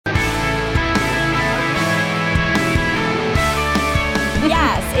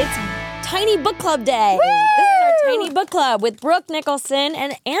Tiny Book Club Day. Woo! This is our Tiny Book Club with Brooke Nicholson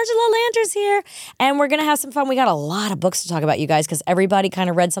and Angela Landers here. And we're going to have some fun. We got a lot of books to talk about, you guys, because everybody kind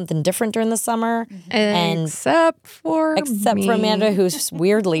of read something different during the summer. Except for Amanda, who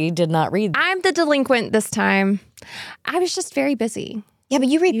weirdly did not read. I'm the delinquent this time. I was just very busy. Yeah, but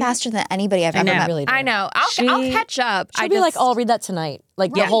you read faster than anybody I've ever met. Really do. I know. I'll catch up. She'll be like, I'll read that tonight.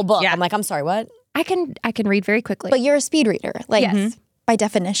 Like the whole book. Yeah. I'm like, I'm sorry, what? I can read very quickly. But you're a speed reader, like Yes. by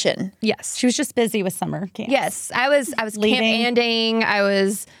definition. Yes. She was just busy with summer camp. Yes. I was Leaving. camp-anding. I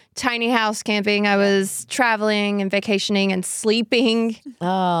was tiny house camping. I was traveling and vacationing and sleeping.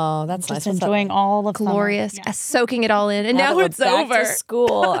 Oh, that's Just nice. enjoying all of Glorious. summer. Yeah. Soaking it all in. And now that it's we're back over. to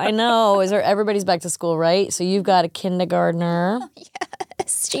school. I know. Everybody's back to school, right? So you've got a kindergartner.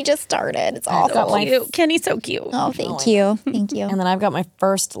 She just started. It's got awful. my- Cute. Kenny's so cute. Oh, thank you. Thank you. And then I've got my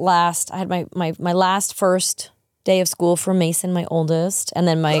I had my last first day of school for Mason, my oldest. And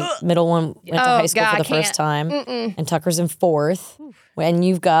then my middle one went to high school God, for the first can't. time. And Tucker's in fourth. And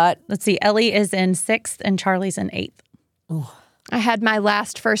you've got, Let's see. Ellie is in 6th and Charlie's in 8th. I had my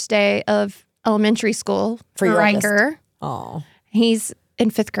last first day of elementary school For your Riker. oh, He's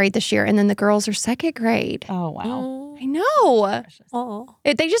in 5th grade this year. And then the girls are 2nd grade. Oh, wow. I know. oh.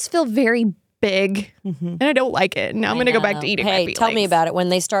 They just feel very big. And I don't like it. Now I'm going to go back to eating my Hey, feelings. tell me about it. When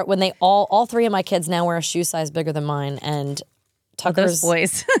they all three of my kids now wear a shoe size bigger than mine. And Those Tucker's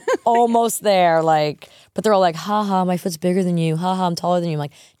boys. almost there, like, but they're all like, ha, my foot's bigger than you. Ha, I'm taller than you. I'm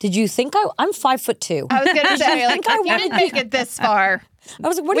like, did you think I'm 5'2"? I was going to say, like, I if you didn't make it this far. I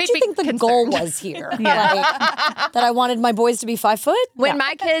was like, what did We'd you be think the concerned. goal was here? Like, that I wanted my boys to be 5 foot? When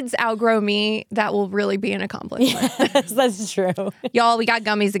my kids outgrow me, that will really be an accomplishment. That's true. Y'all, we got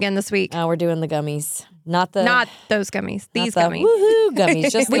gummies again this week. We're doing the gummies, not Not those gummies. These not the gummies. Woohoo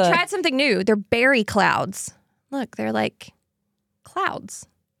gummies. Just We the, tried something new. They're berry clouds. Look, they're like clouds.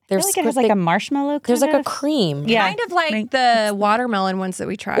 I feel like it has like a marshmallow kind there's like a of. cream. Yeah. Kind of like the watermelon ones that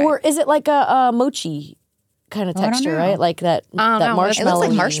we tried. Or is it like a mochi kind of I don't texture, know. right? Like that don't that know. marshmallow. It looks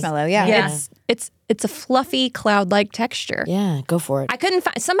like marshmallow, yeah. Yeah. It's a fluffy cloud-like texture. Yeah, go for it. I couldn't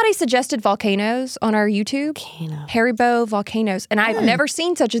find. Somebody suggested volcanoes on our YouTube. Volcano. Haribo volcanoes, and I've never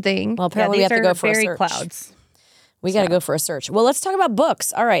seen such a thing. Well, apparently we have to go for a berry search. clouds. We got to go for a search. Well, let's talk about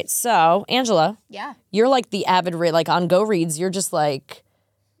books. All right. So, Angela, Yeah. you're like the avid read, like on Go Reads. You're just like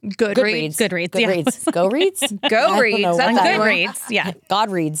Goodreads. Goodreads, yeah. Goodreads. Go Reads. Go I reads. don't know That's what a that good is. one. Goodreads, yeah.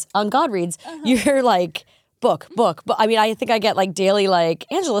 God Reads. On God Reads, you're like book. But I mean, I think I get like daily,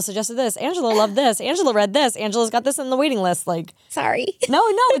 like Angela suggested this. Angela loved this. Angela read this. Angela's got this in the waiting list. Like, Sorry. no,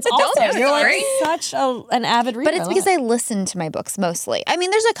 it's awesome. be You're like sorry. such an avid reader. But it's because I listen to my books mostly. I mean,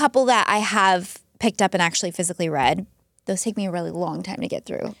 there's a couple that I have picked up and actually physically read. Those take me a really long time to get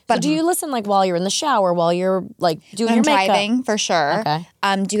through. But do you listen like while you're in the shower, while you're like doing I'm your makeup? driving for sure. Okay.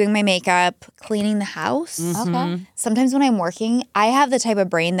 Doing my makeup, cleaning the house. Okay. Sometimes when I'm working, I have the type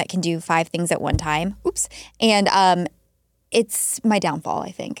of brain that can do 5 things at one time. Oops. And it's my downfall,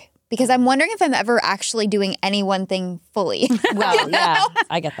 I think. Because I'm wondering if I'm ever actually doing any one thing fully. Well, yeah,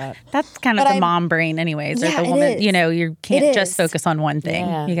 I get that. That's kind of But the I'm- mom brain anyways. Or Yeah, the it woman, is. you can't It just is. focus on one thing.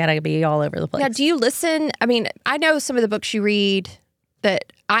 Yeah. You got to be all over the place. Now, do you listen? I mean, I know some of the books you read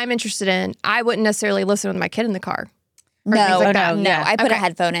that I'm interested in. I wouldn't necessarily listen with my kid in the car. Or things No, like that. no. yeah. I put a Okay.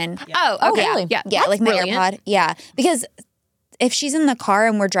 headphone in. Oh, Oh, okay. really? Yeah, Yeah, That's like my brilliant. AirPod. Yeah, because if she's in the car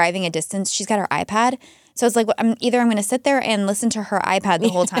and we're driving a distance, she's got her iPad. So it's like I'm going to sit there and listen to her iPad the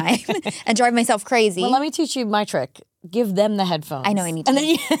whole time and drive myself crazy. Well, let me teach you my trick. Give them the headphones. I know I need And to. then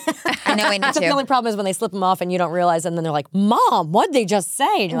you, I know I need the only to. problem is when they slip them off and you don't realize, and then they're like, "Mom, what'd they just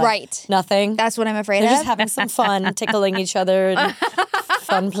say?" And you're like, Right. Nothing. That's what I'm afraid They're of. just having some fun, tickling each other in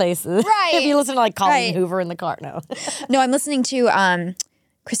fun places. Right. If you listen to like Colleen Right. Hoover in the car, no. No, I'm listening to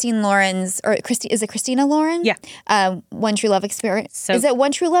Christine Lauren's, or is it Christina Lauren? Yeah. One True Love Experience. So, is it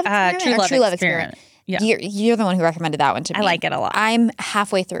One True Love Experiment True or Love True Love Experiment. Experiment? Yeah. You're the one who recommended that one to me. I like it a lot. I'm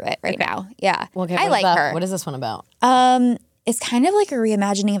halfway through it right now. Yeah. Okay, I what is like that? her. What is this one about? It's kind of like a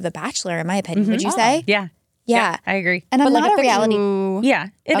reimagining of The Bachelor, in my opinion. Would you say? Yeah. Yeah. I agree. And I'm like not a a reality. Yeah,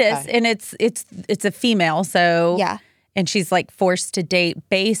 it is, Okay. and it's a female. So Yeah. and she's like forced to date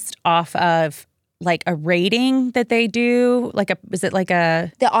based off of like a rating that they do. Is it like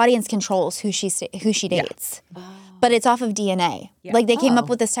a The audience controls who she dates. But it's off of DNA. Like they came up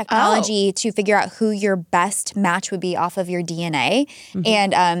with this technology to figure out who your best match would be off of your DNA.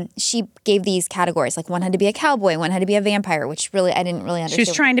 And she gave these categories. Like one had to be a cowboy, one had to be a vampire, which really I didn't really understand.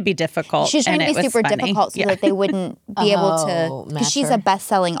 she was trying to be difficult. She's trying and to it be was super funny. difficult so Yeah. that they wouldn't be able Oh, to, because she's match a her.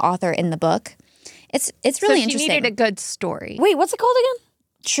 best-selling author in the book. It's So really she interesting. needed a good story. Wait, what's it called again?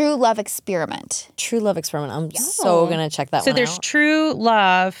 True Love Experiment. True Love Experiment. I'm so gonna check that So one there's out. True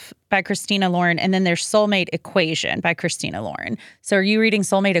Love by Christina Lauren, and then there's Soulmate Equation by Christina Lauren. So are you reading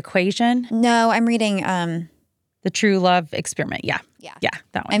Soulmate Equation? No, I'm reading. The True Love Experiment. Yeah. Yeah. Yeah,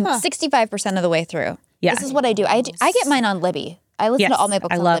 that one. I'm 65% of the way through. Yeah. This is what I do. I get mine on Libby. I listen Yes, to all my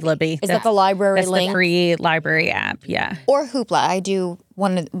books I on love Libby. Libby. Is that the library That's link? the free library app. Yeah. Or Hoopla. I do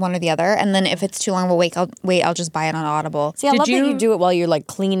one or the other. And then if it's too long of a wait, I'll just buy it on Audible. See, I love that you- you do it while you're like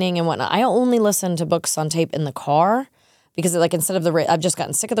cleaning and whatnot. I only listen to books on tape in the car because like instead of I've just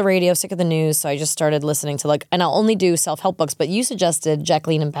gotten sick of the radio, sick of the news. So I just started listening to and I'll only do self-help books. But you suggested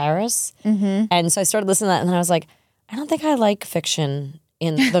Jacqueline in Paris. Mm-hmm. And so I started listening to that and then I was like, I don't think I like fiction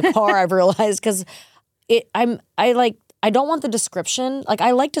in the car, I've realized, because I don't want the description. Like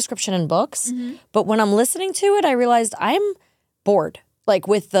I like description in books, but when I'm listening to it, I realized I'm bored. Like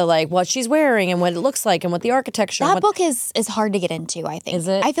with the what she's wearing and what it looks like and what the architecture. That book is hard to get into, I think. Is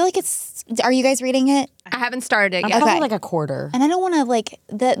it? I feel like are you guys reading it? I haven't started it I'm yet. probably Okay. like a quarter. And I don't want to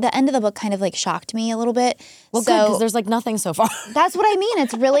the end of the book kind of shocked me a little bit. Well, good because there's nothing so far. That's what I mean.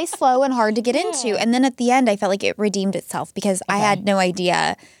 It's really slow and hard to get into. And then at the end, I felt like it redeemed itself because I had no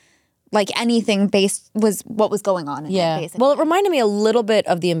idea anything was what was going on in it, basically. Well, it reminded me a little bit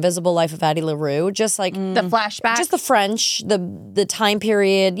of The Invisible Life of Addie LaRue, just like The flashback. just the French, the time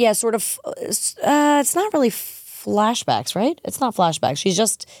period. Yeah, sort of. It's not really flashbacks, right? It's not flashbacks. She's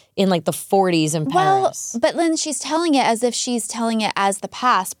just in the 40s in Paris. But then she's telling it as if she's telling it as the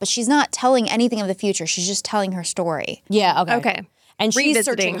past, but she's not telling anything of the future. She's just telling her story. Yeah. Okay. Okay. And she's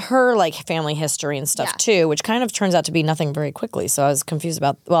Revisiting. searching her family history and stuff too, which kind of turns out to be nothing very quickly. So I was confused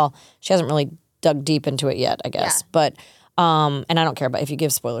about. Well, she hasn't really dug deep into it yet, I guess. But and I don't care about if you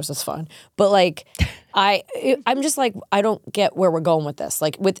give spoilers, it's fine. But I'm just I don't get where we're going with this.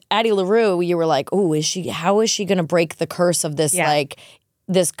 Like with Addie LaRue, you were like, oh, how is she going to break the curse of this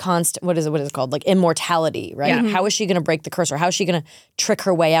this constant what is it called immortality, right? Yeah. How is she going to break the curse, or how is she going to trick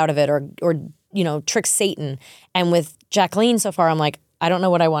her way out of it, or trick Satan? And with Jacqueline so far, I'm like, I don't know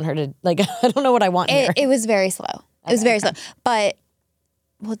what I want her to I don't know what I want here. It was very slow. It was very slow. But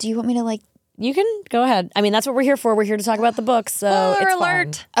do you want me to You can go ahead. I mean, that's what we're here for. We're here to talk about the books. So Spoiler it's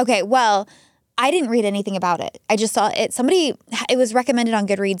alert. Okay, well, I didn't read anything about it. I just saw it. It was recommended on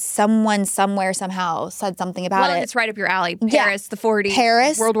Goodreads. Someone, somewhere, somehow said something about Well, it. it's right up your alley. Yeah. Paris, the 40s.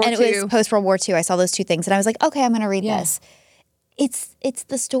 Paris, World War and II. it was post-World War II. I saw those two things, and I was like, okay, I'm going to read this. It's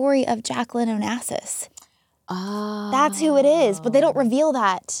the story of Jacqueline Onassis. That's who it is, but they don't reveal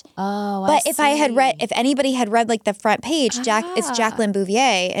that. Oh, But if anybody had read the front page, it's Jacqueline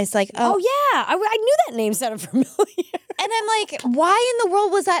Bouvier. And it's Oh yeah, I knew that name sounded familiar. and I'm like, why in the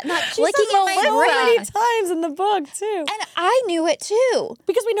world was that not clicking in my so brain? many times in the book too. And I knew it too.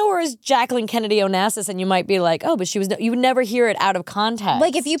 Because we know her as Jacqueline Kennedy Onassis, and you might be like, oh, but she was. You would never hear it out of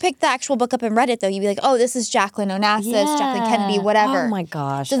context. If you picked the actual book up and read it, though, you'd be like, oh, this is Jacqueline Onassis, Jacqueline Kennedy, whatever. Oh my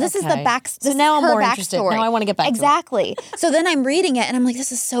gosh. So this is the okay. back. So This now is I'm her more interested. backstory. Now I want to get back to it. exactly. So then I'm reading it, and I'm like,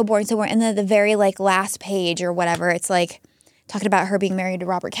 this is so boring, so boring. And then the very last page or whatever, it's talking about her being married to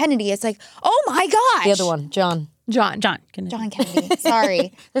Robert Kennedy. It's like, oh my gosh. The other one, John. John. John Kennedy.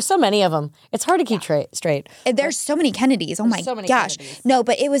 Sorry. There's so many of them. It's hard to keep straight. There's so many Kennedys. Oh my so many gosh. Kennedys. No,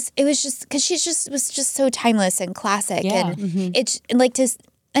 but it was just because was just so timeless and classic, Yeah. and it's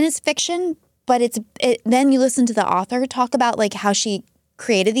and it's fiction, but then you listen to the author talk about how she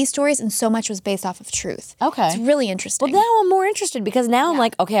created these stories, and so much was based off of truth. Okay. It's really interesting. Well, now I'm more interested because now I'm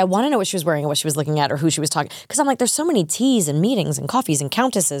like, okay, I want to know what she was wearing and what she was looking at or who she was talking. Because I'm like, there's so many teas and meetings and coffees and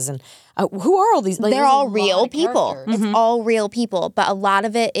countesses and who are all these? They're there's a all lot real of people. characters. It's all real people, but a lot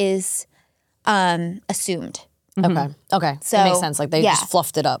of it is assumed. Okay. So, that makes sense. They yeah. just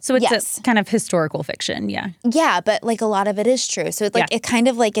fluffed it up. So it's Yes. a kind of historical fiction. Yeah. Yeah, but a lot of it is true. So it kind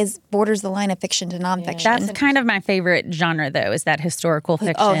of is borders the line of fiction to nonfiction. That's kind of my favorite genre, though, is that historical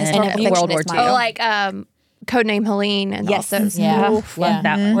fiction. historical and fiction World War is II. mine. Oh, Codename Helene and all those. Yeah. Love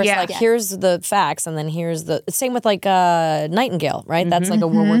that one. Where it's Yeah. here's the facts and then here's the same with Nightingale, right? That's a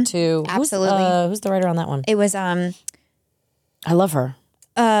World War II. Absolutely. Who's the writer on that one? It was I love her.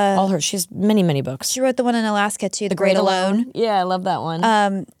 All her. She has many books. she wrote the one in Alaska too, The Great Alone. Yeah, I love that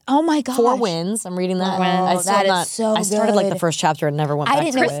one. Oh my gosh. Four Winds. I'm reading that. I still that is not, so I started the good. first chapter and never went I back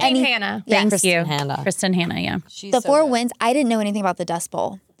didn't to know it. Christine any- Hanna. Yes. Kristen Hanna. Kristen Hanna, yeah. The Four Winds, I didn't know anything about the Dust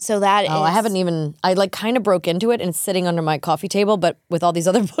Bowl. So that Oh, I haven't even. I kind of broke into it and it's sitting under my coffee table. But with all these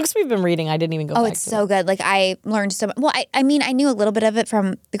other books we've been reading, I didn't even go. Oh, back it's to so good. I learned so much. Well, I mean, I knew a little bit of it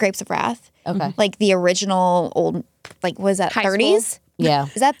from The Grapes of Wrath. Okay. The original old, was that High 30s? Yeah.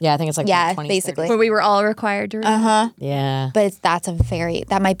 Is that? Yeah, I think it's like Yeah, 20s, basically. When we were all required to read. Yeah. But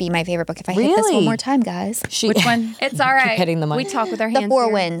that might be my favorite book. If I hit this one Really? more time, guys. Which one? It's all right. hitting the mic. We talk with our The hands. Four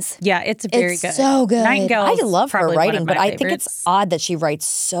here. Winds. Yeah, it's very It's good. so good. Nightingale. I love her probably one writing, of but my I think it's favorites. odd that she writes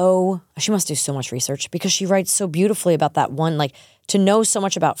she must do so much research because she writes so beautifully about that one, like to know so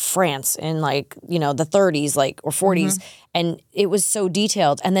much about France in like, the 30s, like, or 40s. Mm-hmm. And it was so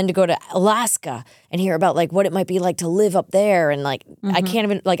detailed. And then to go to Alaska and hear about like what it might be like to live up there. And like, Mm-hmm. I can't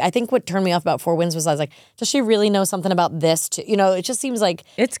even, like, I think what turned me off about Four Winds was I was like, does she really know something about this too? It just seems like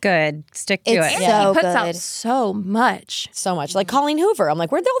It's good. Stick to It's it. so And he puts out good. so much. so much. Like Colleen Hoover. I'm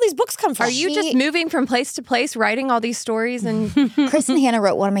like, where'd all these books come from? Are you just moving from place to place, writing all these stories? And Kristen Hanna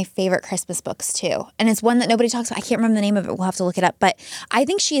wrote one of my favorite Christmas books too, and it's one that nobody talks about. I can't remember the name of it. We'll have to look it up. But I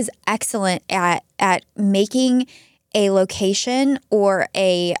think she is excellent at making a location or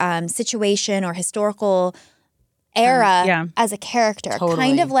a situation or historical era yeah. as a character, Totally.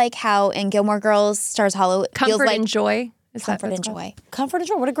 kind of like how in Gilmore Girls, Stars Hollow, it feels Comfort like and Joy. Is that Comfort what and it's called? Joy. Comfort and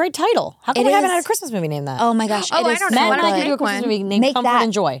Joy. What a great title. How come It we haven't is. had a Christmas movie named that? Oh my gosh! Oh, it I is don't know. so Why not Matt and I good. could do a make Christmas one. movie named Make Comfort that.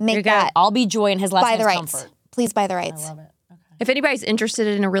 and Joy. Make that. I'll be Joy and his last Buy name the is rights. Comfort. Please buy the rights. If anybody's interested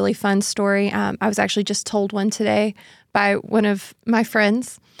in a really fun story, I was actually just told one today by one of my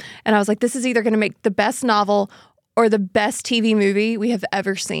friends. And I was like, this is either going to make the best novel or the best TV movie we have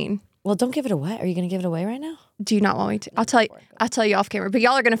ever seen. Well, don't give it away. Are you going to give it away right now? Do you not want me to? I'll tell you off camera, but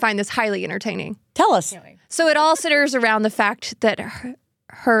y'all are going to find this highly entertaining. Tell us. So it all centers around the fact that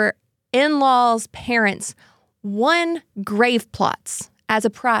her in-laws' parents won grave plots as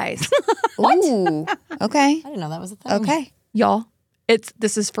a prize. Ooh. Okay. I didn't know that was a thing. Okay. Y'all,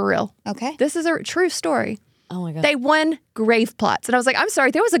 this is for real. Okay. This is a true story. Oh my God. They won grave plots. And I was like, I'm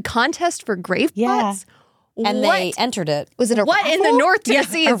sorry, there was a contest for grave plots? and what? they entered it. Was it a What in the raffle? North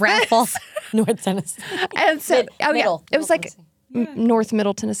Tennessee a is raffle. this? North Tennessee. And so, Middle it was like Tennessee. North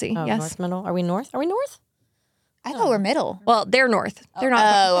Middle Tennessee. Oh, yes. North Middle. Are we North? Are we North? I thought we're middle. Well, they're North. They're not.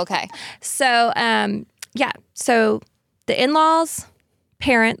 Oh, okay. So, yeah. So the in-laws,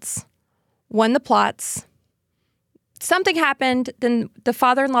 parents won the plots. Something happened. Then the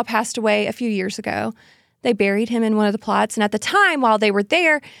father-in-law passed away a few years ago. They buried him in one of the plots. And at the time, while they were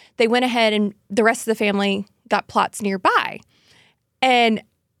there, they went ahead and the rest of the family got plots nearby. And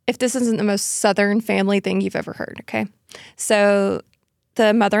if this isn't the most Southern family thing you've ever heard, okay? So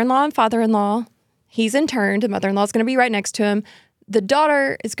the mother-in-law and father-in-law, he's interned. The mother-in-law is going to be right next to him. The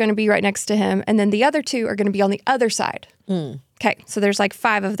daughter is going to be right next to him. And then the other two are going to be on the other side. Okay, so there's like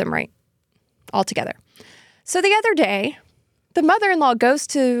 5 of them, right? All together. So the other day, the mother-in-law goes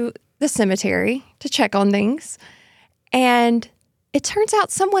to the cemetery to check on things. And it turns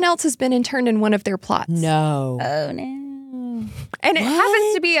out someone else has been interned in one of their plots. No. Oh, no. And it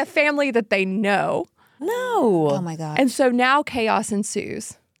happens to be a family that they know. No. Oh my God. And so now chaos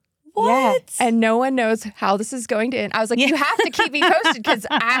ensues. What? And no one knows how this is going to end. I was like, you have to keep me posted because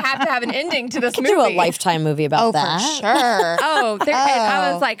I have to have an ending to this Could movie. do a Lifetime movie about Oh, that. for sure. Oh, and I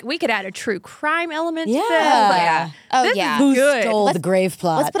Oh. was like, we could add a true crime element to this. Yeah. Like, Oh, this yeah. is Who good. stole the grave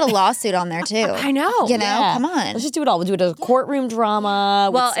plot? Let's put a lawsuit on there too. I know. You know, Yeah. come on. Let's just do it all. We'll do it as a courtroom drama.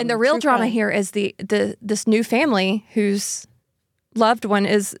 with Well, some and the real true drama crime. here is this new family whose loved one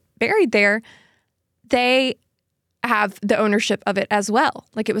is buried there. They have the ownership of it as well.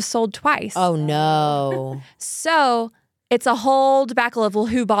 Like it was sold twice. Oh no. So it's a whole debacle of, well,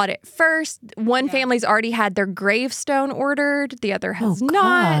 who bought it first? One family's already had their gravestone ordered. The other has not.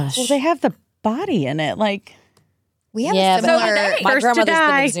 Gosh. Well, they have the body in it. Like, We have Yeah, a but So similar. did they. my First to grandmother's been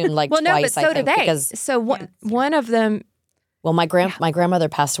die. exhumed like Well, no, but twice, so I did think, they. because So one of them, well, my grandmother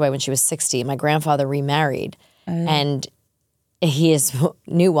passed away when she was 60. My grandfather remarried, and his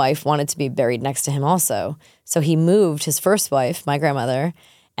new wife wanted to be buried next to him also. So he moved his first wife, my grandmother,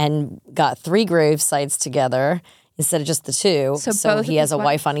 and got 3 grave sites together instead of just the 2. So So both he of has his a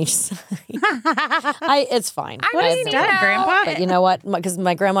wife on each side. It's fine. What I is admit that, it. Grandpa? But you know what? Because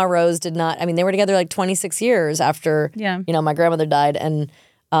my grandma Rose did not. I mean, they were together like 26 years after. Yeah. You know, my grandmother died, and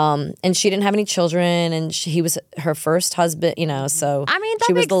she didn't have any children, and he was her first husband. You know, so I mean, that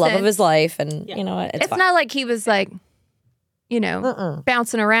she was makes the love of sense. his life, and you know, it's it's fine. not like he was like,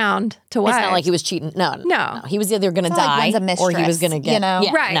 bouncing around to wives. It's not like he was cheating. No. He was either going to not like die one's a or he was mistress, going to get. you know?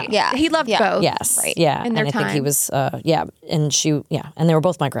 Yeah, Right. no. Yeah. He loved Yeah. both. Yes. Right. Yeah. In their and I think he time. was. And she. Yeah. And they were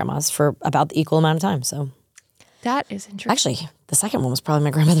both my grandmas for about the equal amount of time. So That is interesting. actually, the second one was probably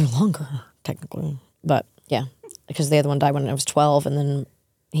my grandmother longer, technically. But yeah, because the other one died when I was 12, and then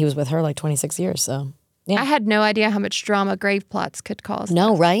he was with her like 26 years. So yeah. I had no idea how much drama grave plots could cause.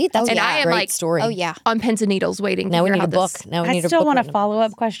 No, right? That's And a I am great like- story. Oh yeah. On pins and needles waiting Now to we hear need how a book. this... Now we I need still a book. want a written. follow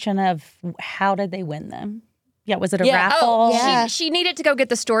up question of how did they win them? Yeah, was it a Yeah. raffle? Oh, Yeah. she needed to go get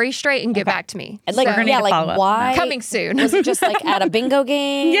the story straight and get back to me. And, like, We're gonna need yeah, to like follow up on why? Coming soon. Was it just like at a bingo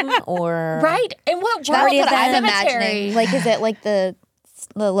game or Right. And what Charity world That's what I'm event. imagining. Like, is it like the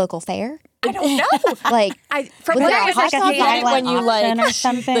local fair? I don't know. Like, From Was there, it I a was like, hot dog yeah, island? when you like Option or shoot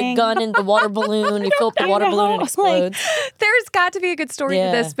the something? gun in the water balloon, you fill up the water balloon and it explodes. there's got to be a good story Yeah.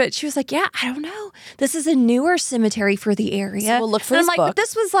 to this. But she was like, yeah, I don't know. This is a newer cemetery for the area. So we'll look for and this I'm like, book. but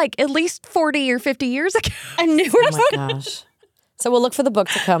this was like at least 40 or 50 years ago. A newer Oh my gosh. So we'll look for the book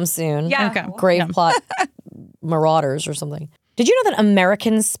to come soon. Yeah. Okay. Grave plot marauders or something. Did you know that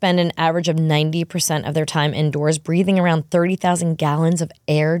Americans spend an average of 90% of their time indoors breathing around 30,000 gallons of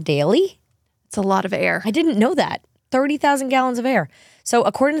air daily? It's a lot of air. I didn't know that. 30,000 gallons of air. So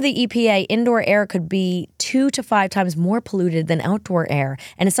according to the EPA, indoor air could be 2 to 5 times more polluted than outdoor air.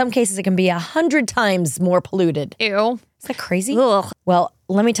 And in some cases, it can be 100 times more polluted. Ew. Is that crazy? Ugh. Well,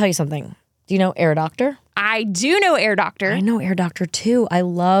 let me tell you something. Do you know Air Doctor? I do know Air Doctor. I know Air Doctor too. I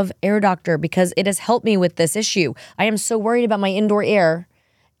love Air Doctor because it has helped me with this issue. I am so worried about my indoor air.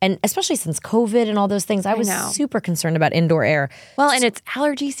 And especially since COVID and all those things, I was know. super concerned about indoor air. Well, and it's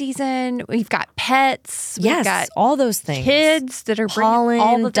allergy season. We've got pets. We've Yes, got all those things. kids that are bringing Pollen,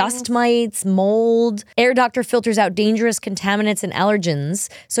 all the dust things. mites, mold. Air Doctor filters out dangerous contaminants and allergens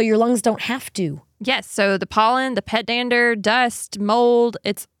so your lungs don't have to. Yes. So the pollen, the pet dander, dust, mold,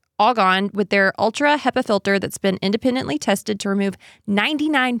 it's all gone with their Ultra HEPA filter that's been independently tested to remove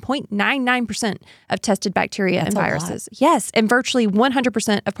 99.99% of tested bacteria and a lot. viruses. Yes. And virtually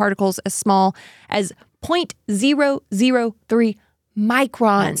 100% of particles as small as 0.003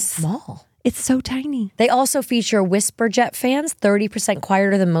 microns. That's small. It's so tiny. They also feature whisper jet fans, 30%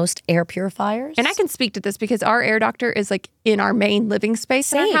 quieter than most air purifiers. And I can speak to this because our Air Doctor is like in our main living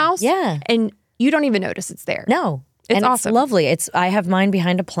space in Same, our house. yeah. And you don't even notice it's there. No. It's and awesome. It's lovely. I have mine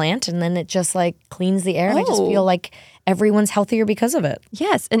behind a plant and then it just like cleans the air and I just Oh. feel like everyone's healthier because of it.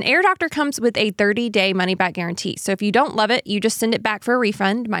 Yes, an Air Doctor comes with a 30-day money-back guarantee. So if you don't love it, you just send it back for a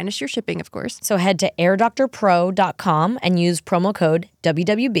refund, minus your shipping, of course. So head to airdoctorpro.com and use promo code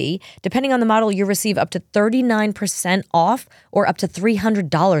WWB. Depending on the model, you'll receive up to 39% off or up to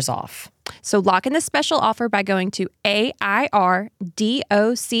 $300 off. So lock in this special offer by going to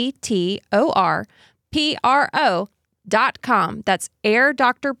airdoctorpro.com. That's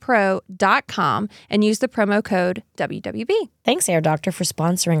airdoctorpro.com and use the promo code WWB. Thanks, Air Doctor, for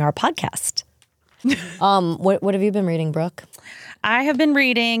sponsoring our podcast. What have you been reading, Brooke? I have been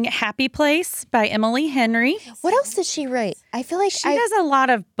reading Happy Place by Emily Henry. what else did she write? I feel like She does a lot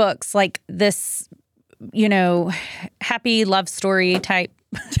of books like this, happy love story type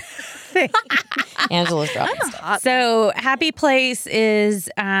thing. Angela's dropping stuff. So Happy Place is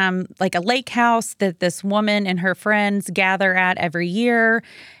like a lake house that this woman and her friends gather at every year,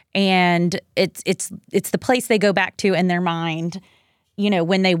 and it's the place they go back to in their mind,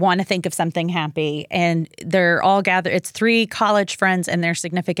 when they want to think of something happy. And they're all gathered. It's 3 college friends and their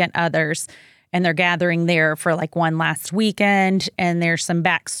significant others, and they're gathering there for like one last weekend. And there's some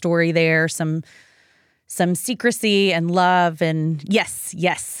backstory there, some secrecy and love, and yes,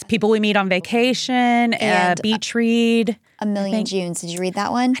 people we meet on vacation, And, beach read. A Million Junes. Did you read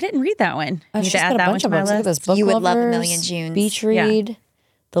that one? I didn't read that one. Need She's to got add a that one bunch to of my books. Look at list. this. Book You would love A Lovers, Million Junes. Beach Yeah. Read,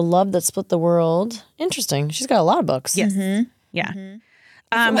 The Love That Split the World. Interesting. She's got a lot of books. Yes, Mm-hmm. yeah.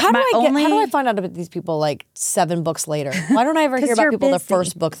 How do I find out about these people like 7 books later? Why don't I ever hear about you're people the busy.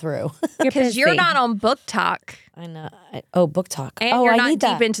 first book through? Because you're busy. not on Book Talk I know. Book Talk. and oh, you're I not need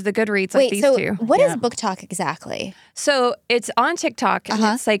deep that. into the Goodreads like Wait, these so two. what is Book Talk exactly? So it's on TikTok and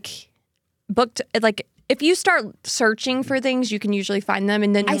it's like booked. Like if you start searching for things, you can usually find them,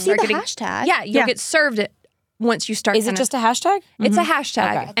 and then I you see start the getting hashtag. Yeah, you'll Yeah. get served it once you start. Is it kinda- just a hashtag? It's a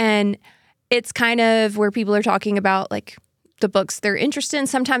hashtag, Okay. and it's kind of where people are talking about like the books they're interested in.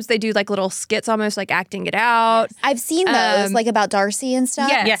 Sometimes they do like little skits, almost like acting it out. I've seen those, like about Darcy and stuff.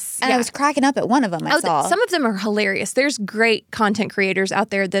 Yes. And I was cracking up at one of them I saw. Some of them are hilarious. There's great content creators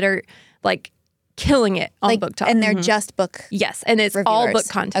out there that are like killing it on like, Book Talk. and they're just book Yes, and it's all reviewers.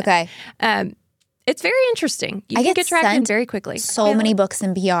 book content. Okay. It's very interesting. You I can get get tracked in sent very quickly. So many books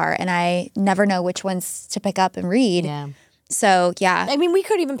in PR, and I never know which ones to pick up and read. Yeah. So, yeah. I mean, we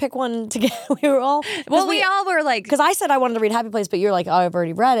could even pick one together. We were all Well, we all were like, because I said I wanted to read Happy Place, but you're like, oh, I've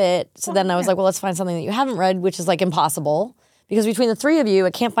already read it. So then I was like, well, let's find something that you haven't read, which is like impossible because between the three of you, I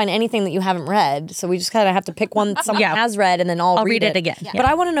can't find anything that you haven't read. So we just kind of have to pick one that someone has read, and then I'll read it again. Yeah. But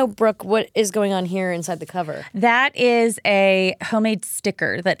I want to know, Brooke, what is going on here inside the cover? That is a homemade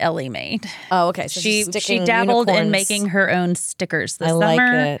sticker that Ellie made. Oh, okay. So She sticking dabbled in unicorns. making her own stickers this I summer.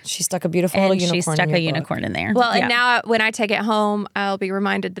 like it. She stuck a beautiful little And unicorn she stuck in a your book. unicorn in there. Well, and now when I take it home, I'll be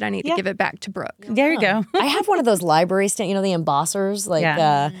reminded that I need to give it back to Brooke. There you go. I have one of those library stand, the embossers. Like,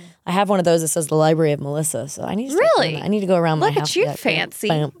 I have one of those that says the Library of Melissa. So I need to start doing Really? that. I need to go around my Look at house. you, Yeah, fancy.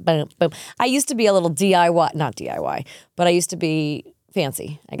 Boom, boom, boom. I used to be a little DIY, not DIY, but I used to be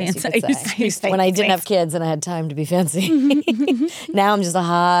fancy. I guess Fancy. you could say. When I didn't have kids and I had time to be fancy. Now I'm just a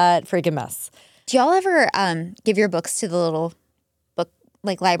hot freaking mess. Do y'all ever give your books to the little book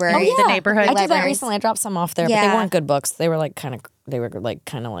library? The neighborhood. I did that libraries? recently. I dropped some off there, but Yeah. they weren't good books. They were kind of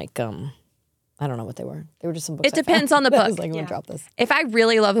I don't know what they were. They were just some books. It depends on the I was book. like, I'm gonna drop this. If I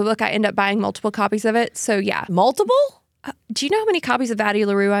really love a book, I end up buying multiple copies of it. So yeah. Multiple? Do you know how many copies of Addie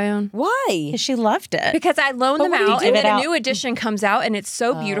LaRue I own? Why? She loved it. Because I loan them what do you out, do and with then it a new edition comes out, and it's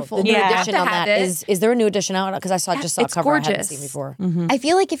so beautiful. The new You have edition to on have that it. is there a new edition out? Because I just saw a it's cover I hadn't gorgeous. seen before. I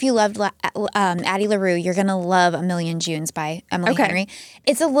feel like if you loved Addie LaRue, you're gonna love A Million Junes by Emily Okay. Henry.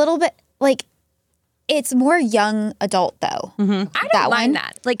 It's a little bit it's more young adult though. I don't that mind one?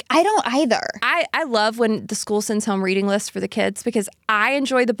 that. Like I don't either. I love when the school sends home reading lists for the kids because I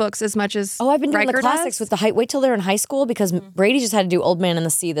enjoy the books as much as Oh, I've been doing Riker the classics does. with the height. Wait till they're in high school because Brady just had to do Old Man and the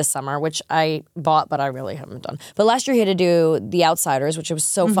Sea this summer, which I bought, but I really haven't done. But last year he had to do The Outsiders, which was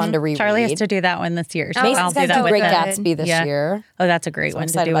so fun to reread. Charlie has to do that one this year. So Mason's I'll got do to that do with Great them. Gatsby this Yeah. year. Oh, that's a great one to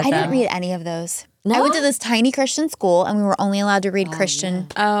excited do with about I them. didn't read any of those. No? I went to this tiny Christian school and we were only allowed to read Christian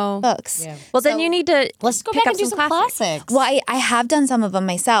books. Well, then you need to Let's go pick back up and do some classics. Well, I have done some of them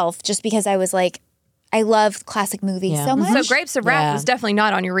myself just because I was like, I love classic movies so much. So Grapes of Wrath Yeah. was definitely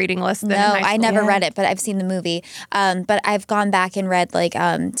not on your reading list. Then No, in high I school. never read it, but I've seen the movie. But I've gone back and read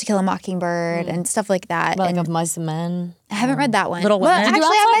To Kill a Mockingbird and stuff like that. Like and Of Mice and Men. I haven't read that one. Little Well, Women? Did you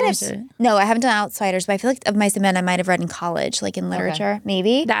actually, I might Outsiders? have. No, I haven't done Outsiders, but I feel like Of Mice and Men I might have read in college, like in literature,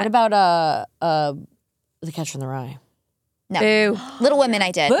 maybe. What about The Catcher in the Rye? No, Boo. Little Women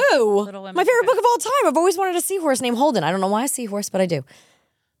I did. Boo! Women. My favorite book of all time. I've always wanted a seahorse named Holden. I don't know why a seahorse, but I do.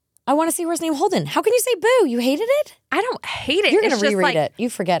 I want a seahorse named Holden. How can you say boo? You hated it? I don't hate it. You're It's gonna just, reread like, it. You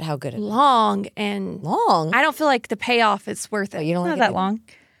forget how good it is. long and Long. I don't feel like the payoff is worth it. You don't Not like that it? long.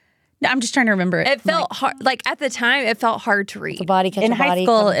 No, I'm just trying to remember it. It felt hard. Like at the time, it felt hard to read. The body catch In a high body.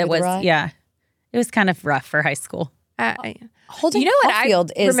 school, coming it through the was, rye. it was kind of rough for high school. Holden You know what? I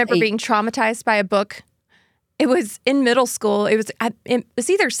Caulfield is remember being traumatized by a book. It was in middle school. It was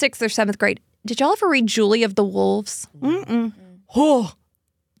either 6th or 7th grade. Did y'all ever read Julie of the Wolves? Oh,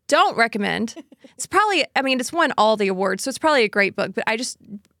 don't recommend. It's probably, it's won all the awards, so it's probably a great book, but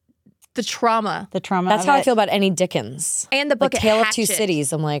the trauma. The trauma. That's of how I it. feel about any Dickens. And the book Like Tale of Two Hatchet.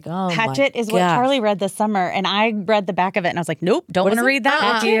 Cities. I'm like, oh Hatchet my is what gosh. Charlie read this summer, and I read the back of it, and I was like, "Nope, don't want is to it? read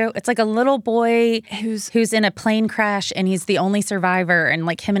that with you." It's like a little boy Who's in a plane crash, and he's the only survivor, and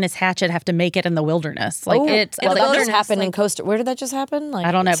like him and his hatchet have to make it in the wilderness. Like it's Well, the that just wilderness, happened in Costa. Where did that just happen? Like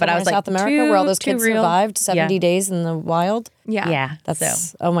I don't know, but I somewhere was in like, South America, where all those too kids real. survived 70 Yeah. days in the wild. Yeah. yeah.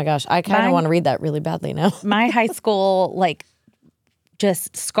 That's oh my gosh. I kind of Mine- want to read that really badly now. My high school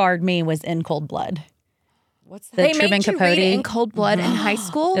just scarred me was In Cold Blood. What's that? The They Truman made you Capote. read it in cold blood in high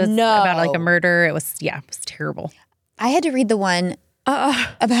school? It was No. about like a murder. It was it was terrible. I had to read the one about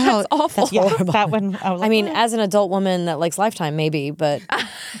That's awful. That one. I was like, I mean, as an adult woman that likes Lifetime, maybe, but I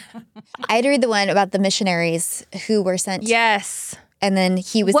had to read the one about the missionaries who were sent, Yes. and then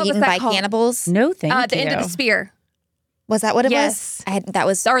he was What was eaten that by called? cannibals. no, thank you. The End of the Spear. Was that what it Yes. was? That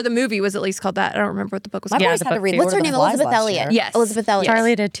was. Or the movie was at least called that. I don't remember what the book was my called. boys the had to book read too. Lord What's of her the name? Flies Elizabeth last Elliot. year. Yes. Elizabeth Elliot.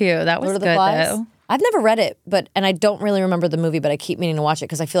 Charlie did too. That was Lord of the good Flies. though. I've never read it, and I don't really remember the movie, but I keep meaning to watch it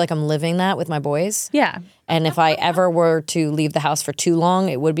because I feel like I'm living that with my boys. Yeah. And if I ever were to leave the house for too long,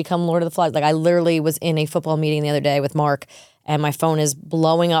 it would become Lord of the Flies. Like I literally was in a football meeting the other day with Mark, and my phone is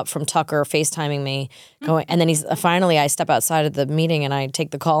blowing up from Tucker FaceTiming me, going. And then he's finally I step outside of the meeting and I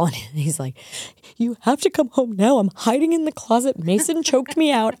take the call, and he's like, "You have to come home now. I'm hiding in the closet. Mason choked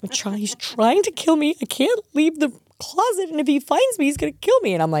me out. He's trying to kill me. I can't leave the closet, and if he finds me, he's gonna kill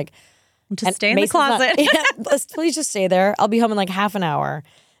me." And I'm like, Just stay in the Mason's not- closet. yeah, please just stay there. I'll be home in like half an hour.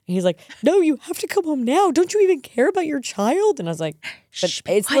 And he's like, "No, you have to come home now. Don't you even care about your child?" And I was like, "But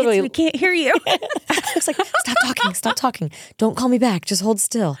it's Quiet, literally." we can't hear you. It's like, stop talking. Don't call me back. Just hold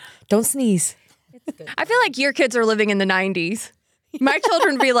still. Don't sneeze. I feel like your kids are living in the 90s. My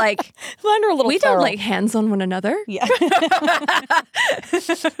children would be like, Mine are a little. we don't feral. lay hands on one another. Yeah.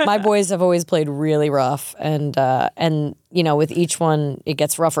 My boys have always played really rough, and with each one it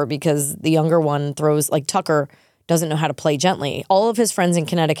gets rougher because the younger one throws like Tucker doesn't know how to play gently. All of his friends in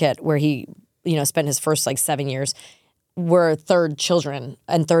Connecticut, where he, spent his first 7 years, were third children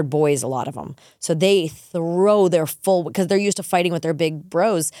and third boys, a lot of them. So they throw their full, because they're used to fighting with their big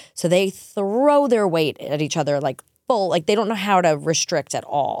bros. So they throw their weight at each other full, they don't know how to restrict at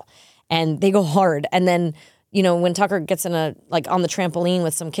all. And they go hard. And then, when Tucker gets in on the trampoline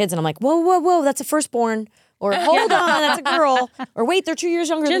with some kids and I'm like, whoa, that's a firstborn. Or hold on, that's a girl. Or wait, they're 2 years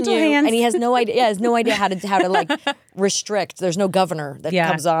younger Gentle than you. hands. And he has no idea. Yeah, has no idea how to restrict. There's no governor that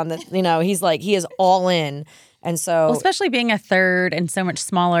comes on that. He is all in. And so, Well, especially being a third and so much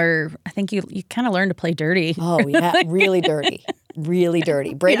smaller, I think you kind of learn to play dirty. oh yeah, really dirty, really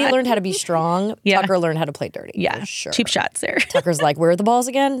dirty. Brady learned how to be strong. Yeah. Tucker learned how to play dirty. Yeah, for sure. cheap shots there. Tucker's like, where are the balls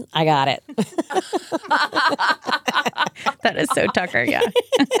again? I got it. That is so Tucker. Yeah.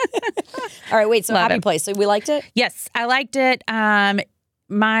 All right, wait. So Love Happy it. Place. So we liked it. Yes, I liked it.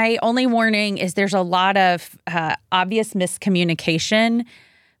 My only warning is there's a lot of obvious miscommunication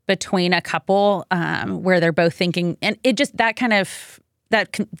between a couple where they're both thinking, and it just that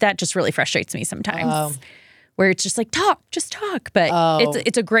just really frustrates me sometimes. Where it's just just talk. But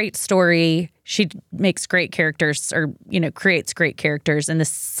it's a great story. She makes great characters, or creates great characters, and the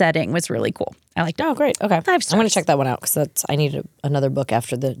setting was really cool. I liked it. Oh, great. Okay, 5 I'm going stars. to check that one out because I need another book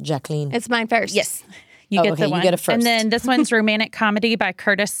after the Jacqueline. It's mine first. Yes. You get okay, the you one. get it first. And then this one's romantic comedy by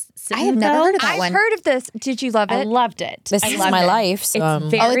Curtis Sittenfeld. I have never heard of that I've one. heard of this. Did you love I it? loved it. This I is loved my it. life. So, It's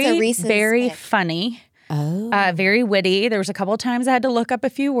very, it's a Reese's very pick. funny. Very witty. There was a couple of times I had to look up a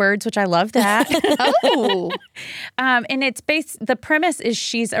few words, which I love that. Oh. And the premise is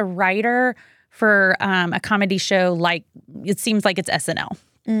she's a writer for a comedy show. It seems like it's SNL.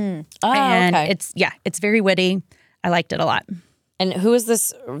 And okay. it's very witty. I liked it a lot. And who is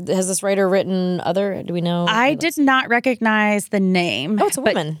this? Has this writer written other? Do we know? I did not recognize the name. Oh, it's a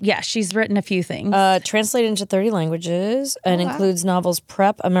but woman. Yeah, she's written a few things. Translated into 30 languages and includes novels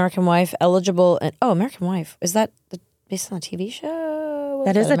Prep, American Wife, Eligible, and American Wife. Is that based on a TV show?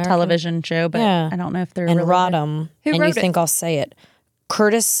 that is a American? television show, but Yeah. I don't know if they're And related. Rodham. Who and wrote you it? think I'll say it?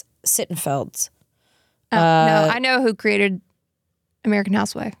 Curtis Sittenfeld. No, I know who created American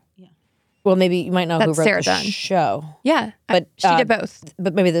Housewife. Well, maybe you might know who That's wrote Sarah the Dunn. show. Yeah, But, she did both.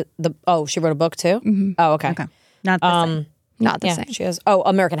 But maybe she wrote a book too? Oh, okay. Okay. Not the same. Not the Yeah, same. she has. Oh,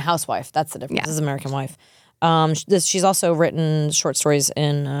 American Housewife. That's the difference. Yeah. This is American Wife. She's also written short stories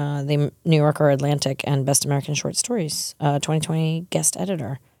in the New Yorker, Atlantic, and Best American Short Stories. 2020 guest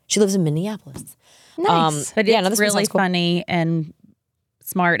editor. She lives in Minneapolis. Nice. But yeah, it's no, this one really sounds cool. funny and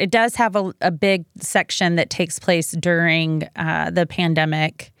smart. It does have a big section that takes place during the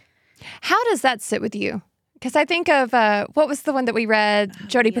pandemic. How does that sit with you? Because I think of what was the one that we read,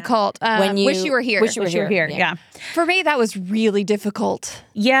 Jodi Picoult. Wish You Were Here. Wish You Were If you're Here. here, yeah. For me, that was really difficult.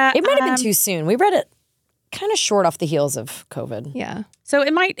 Yeah. It might have been too soon. We read it kind of short off the heels of COVID. Yeah. So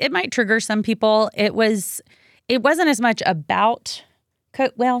it might trigger some people. It wasn't as much about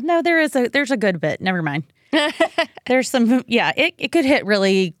well, no, there's a good bit. Never mind. There's some it could hit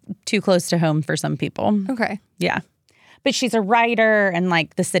really too close to home for some people. Okay. Yeah. But she's a writer, and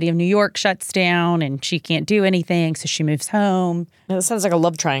the city of New York shuts down and she can't do anything, so she moves home. It sounds like a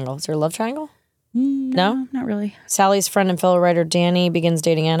love triangle. Is there a love triangle? No? Not really. Sally's friend and fellow writer Danny begins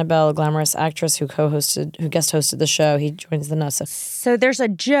dating Annabelle, a glamorous actress who guest hosted the show. He joins the nuts. So there's a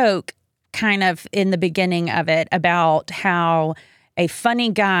joke kind of in the beginning of it about how a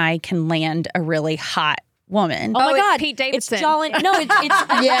funny guy can land a really hot woman. Oh my it's God, Pete Davidson. It's Jolin. No,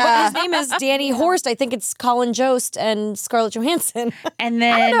 it's Yeah. His name is Danny Horst. I think it's Colin Jost and Scarlett Johansson. And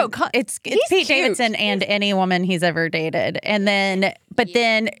then don't know. it's He's Pete cute. Davidson and any woman he's ever dated. And then, but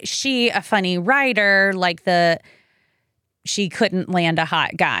then she, a funny writer, she couldn't land a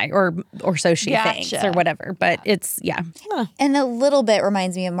hot guy, or so she thinks, Gotcha. or whatever. But it's And a little bit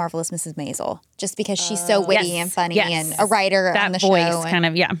reminds me of Marvelous Mrs. Maisel, just because she's so witty Yes. and funny Yes. and a writer that on the voice show. kind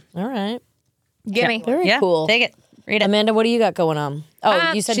of All right, Gimme. very yeah. cool. Take it, read it. Amanda, what do you got going on?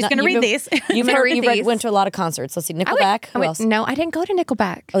 Oh, you said she's gonna you've read been- these. You've gonna read these. went to a lot of concerts. Let's see, Nickelback. Who else? No, I didn't go to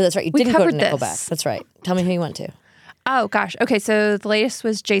Nickelback. Oh, that's right. You We didn't go to covered Nickelback. this. That's right. Tell me who you went to. Oh gosh. Okay, so the latest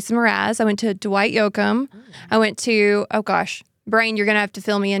was Jason Mraz. I went to Dwight Yoakam. I went to Brain, you're gonna have to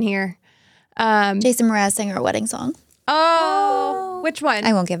fill me in here. Jason Mraz sang our wedding song. Which one?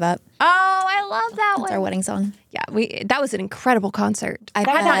 I Won't Give Up. I love that That's our wedding song. Yeah, that was an incredible concert. I I've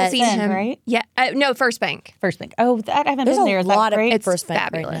not bet. seen him. Right? Yeah, no, First Bank. First thing. Oh, that I haven't There's been a there. Is that lot of great? It's First Bank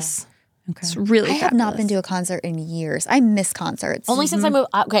right fabulous. Okay. It's really I have not been fabulous. to a concert in years. I miss concerts. Only since I moved.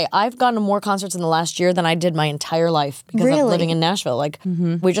 Okay, I've gone to more concerts in the last year than I did my entire life because of Really? living in Nashville.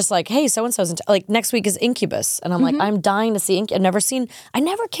 We're just hey, so and so's next week is Incubus, and I'm I'm dying to see Incubus. I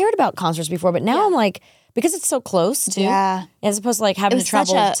never cared about concerts before, but now I'm because it's so close too. Yeah. As opposed to like having to was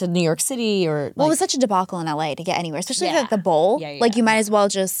travel such to New York City or Well, it like, was such a debacle in LA to get anywhere, especially Yeah. at the bowl. Yeah, Like yeah. you might as well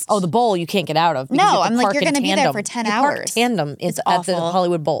just. oh, the bowl you can't get out of. because No, you have to I'm like, park you're in gonna be there tandem. for 10 You park hours. tandem. It's at the awful.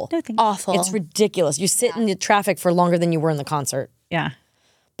 Hollywood Bowl. No, thank you. awful. It's ridiculous. You sit in the traffic for longer than you were in the concert. Yeah.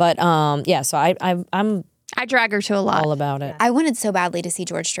 But yeah, so I'm I drag her to a lot. all about it. I wanted so badly to see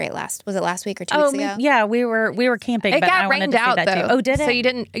George Strait was it last week or 2 Oh, weeks ago? yeah. We were camping, It but I got wanted rained to see out that though. too. Oh, did it? So you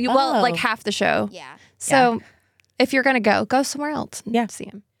didn't. Oh. Like half the show. Yeah. So if you're gonna go somewhere else. And Yeah. see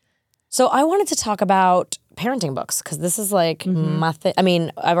him. So I wanted to talk about parenting books because this is like my thing. I mean,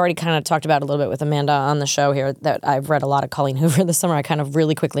 I've already kind of talked about it a little bit with Amanda on the show here that I've read a lot of Colleen Hoover this summer. I kind of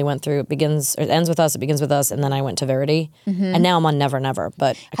really quickly went through it ends with us, it begins with us, and then I went to Verity, and now I'm on Never Never.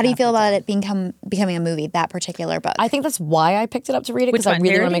 But How do you feel about it becoming a movie? That particular book. I think that's why I picked it up to read it because Which I one,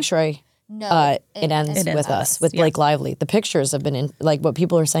 really want to Verity? make sure it ends with us with Blake Lively. The pictures have been like what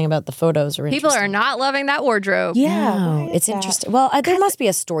people are saying about the photos are People interesting. are not loving that wardrobe. No, it's interesting. Well, there must be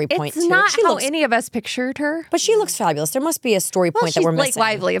a story point It's to not it. She how looks, any of us pictured her. but she looks fabulous. There must be a story point that She's we're Blake missing.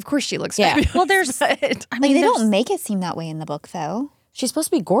 Lively. Of course, she looks. Yeah. fabulous. Well, there's. But- I like mean, they there's- don't make it seem that way in the book, though. She's supposed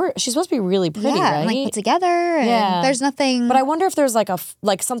to be gorgeous. She's supposed to be really pretty, yeah, right? and, like put together. And Yeah. there's nothing. But I wonder if there's like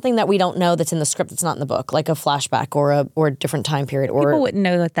like something that we don't know that's in the script that's not in the book, like a flashback or a different time period or People wouldn't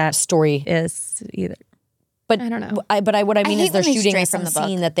know what that story. is either. But I don't know. what I mean hate is they're when they shooting stray some from the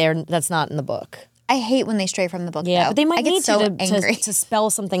book. scene that's not in the book. I hate when they stray from the book. Yeah, though. but they might I get need so to angry. to spell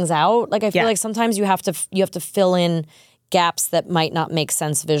some things out. Like I feel Yeah. like sometimes you have to fill in gaps that might not make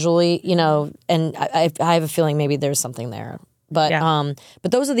sense visually, you know. And I have a feeling maybe there's something there. But Yeah.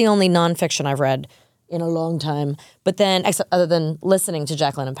 but those are the only nonfiction I've read in a long time. But then, except other than listening to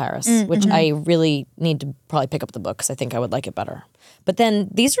Jacqueline in Paris, which I really need to probably pick up the book because I think I would like it better. But then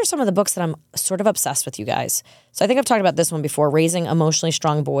these are some of the books that I'm sort of obsessed with, you guys. So I think I've talked about this one before, Raising Emotionally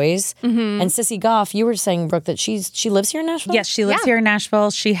Strong Boys. And Sissy Goff, you were saying, Brooke, that she lives here in Nashville? Yes, she lives here in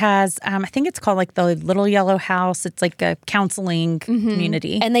Nashville. She has, I think it's called like the Little Yellow House. It's like a counseling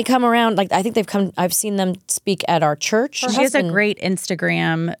community. And they come around, like I think I've seen them speak at our church. Her She has a husband- great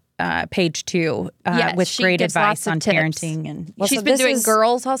Instagram page too, Yes, with she great gives advice lots of on tips. parenting and Well, She's so been this doing is-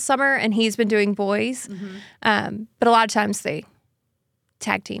 girls all summer, and he's been doing boys. But a lot of times they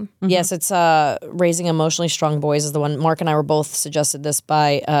tag team. Yes, it's Raising Emotionally Strong Boys is the one. Mark and I were both suggested this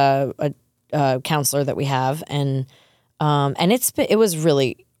by a counselor that we have, and it was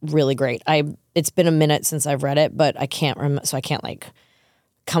really really great. It's been a minute since I've read it, but I can't remember, so I can't like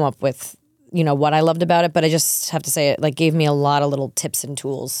come up with what I loved about it. But I just have to say it like gave me a lot of little tips and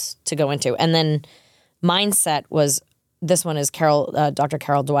tools to go into. And then Mindset was this one is Dr.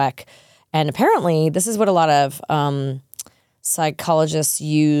 Carol Dweck, and apparently this is what a lot of psychologists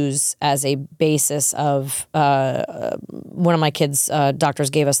use as a basis of one of my kids' doctors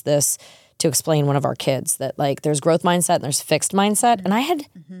gave us this to explain one of our kids that like there's growth mindset and there's fixed mindset. And I had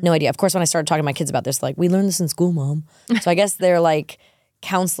no idea. Of course, when I started talking to my kids about this, like we learned this in school, Mom. So I guess they're like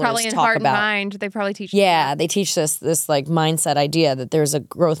counselors Probably in talk heart about. and mind, they probably teach. Yeah, they teach this like mindset idea that there's a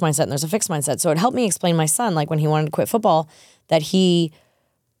growth mindset and there's a fixed mindset. So it helped me explain my son, like when he wanted to quit football, that we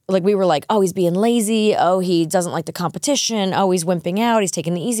were like, oh, he's being lazy. Oh, he doesn't like the competition. Oh, he's wimping out. He's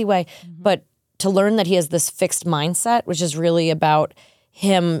taking the easy way. But to learn that he has this fixed mindset, which is really about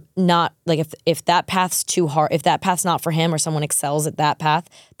him not like if that path's too hard, if that path's not for him or someone excels at that path,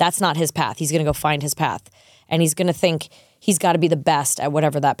 that's not his path. He's going to go find his path. And he's going to think he's got to be the best at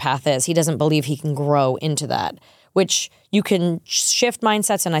whatever that path is. He doesn't believe he can grow into that, which you can shift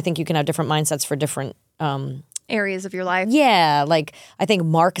mindsets. And I think you can have different mindsets for different areas of your life. yeah, like I think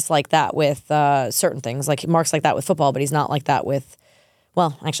Mark is like that with certain things. Like Mark's like that with football, but he's not like that with,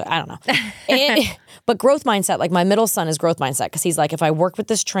 well, actually, I don't know. But growth mindset, like my middle son is growth mindset because he's like, if I work with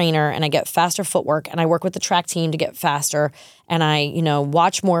this trainer and I get faster footwork and I work with the track team to get faster and I,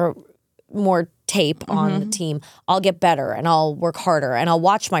 watch more tape on the team, I'll get better and I'll work harder and I'll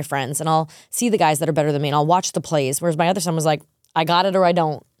watch my friends and I'll see the guys that are better than me and I'll watch the plays. Whereas my other son was like, I got it or I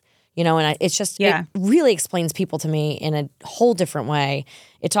don't. It's just, Yeah. it really explains people to me in a whole different way.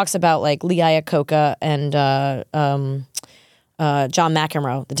 It talks about like Lee Iacocca and John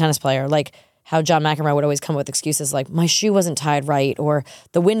McEnroe, the tennis player, like how John McEnroe would always come up with excuses like my shoe wasn't tied right or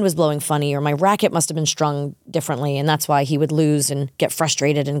the wind was blowing funny or my racket must have been strung differently. And that's why he would lose and get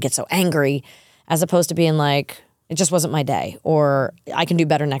frustrated and get so angry, as opposed to being like, it just wasn't my day or I can do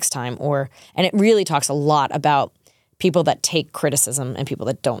better next time. And it really talks a lot about people that take criticism and people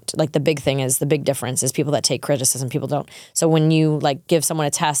that don't. Like the big difference is people that take criticism, people don't. So when you like give someone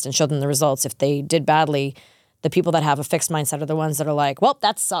a test and show them the results, if they did badly, the people that have a fixed mindset are the ones that are like, well,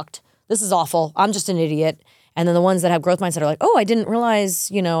 that sucked. This is awful. I'm just an idiot. And then the ones that have growth mindset are like, oh, I didn't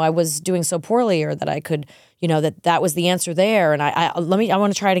realize, I was doing so poorly, or that I could, that was the answer there. And I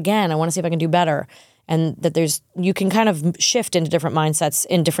want to try it again. I want to see if I can do better. And that you can kind of shift into different mindsets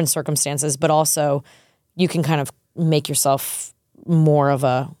in different circumstances, but also you can kind of make yourself more of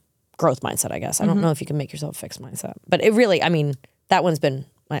a growth mindset, I guess. I don't know if you can make yourself a fixed mindset, but it really, that one's been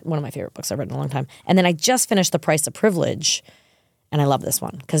one of my favorite books I've read in a long time. And then I just finished The Price of Privilege, and I love this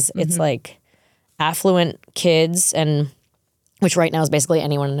one because it's like affluent kids, and which right now is basically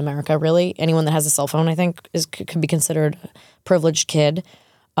anyone in America, really. Anyone that has a cell phone, I think, could be considered a privileged kid.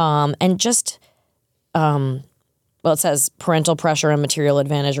 And just, it says parental pressure and material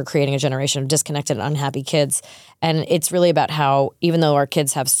advantage are creating a generation of disconnected and unhappy kids. And it's really about how, even though our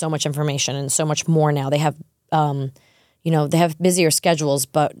kids have so much information and so much more now, they have, they have busier schedules,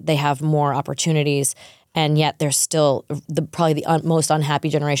 but they have more opportunities. And yet they're still probably the most unhappy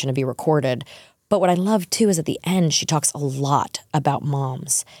generation to be recorded. But what I love too is at the end, she talks a lot about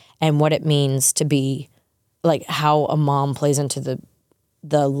moms and what it means to be, like, how a mom plays into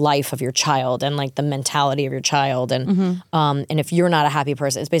the life of your child and like the mentality of your child. And and if you're not a happy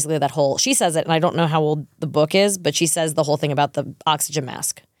person, it's basically that whole, she says it, and I don't know how old the book is, but she says the whole thing about the oxygen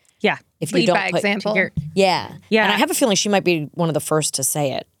mask. Yeah. If Lead you don't by example. Yeah. Yeah. And I have a feeling she might be one of the first to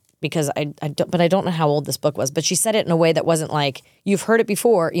say it, because I don't know how old this book was, but she said it in a way that wasn't like, you've heard it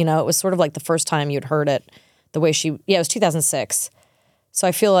before, it was sort of like the first time you'd heard it, the way it was 2006. So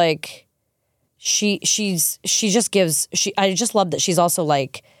I feel like I just love that she's also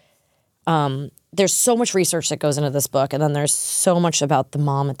like, there's so much research that goes into this book, and then there's so much about the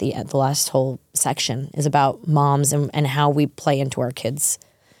mom at the end. The last whole section is about moms and how we play into our kids.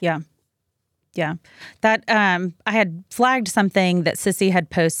 Yeah. Yeah. That I had flagged something that Sissy had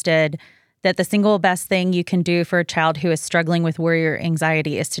posted, that the single best thing you can do for a child who is struggling with worry or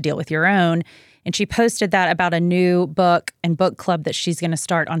anxiety is to deal with your own. And she posted that about a new book and book club that she's going to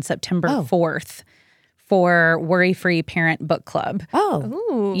start on September 4th for Worry Free Parent Book Club. Oh.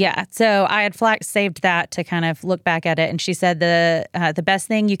 Ooh. Yeah. So I had saved that to kind of look back at it. And she said the best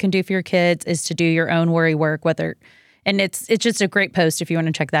thing you can do for your kids is to do your own worry work, and it's just a great post if you want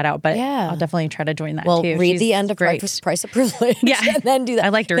to check that out. But Yeah. I'll definitely try to join that Well, too. read She's the end of great. Price of Privilege. Yeah. And then do that. I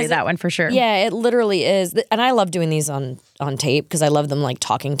like to read that one for sure. Yeah, it literally is. And I love doing these on tape because I love them like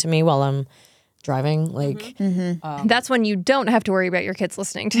talking to me while I'm driving. Like, That's when you don't have to worry about your kids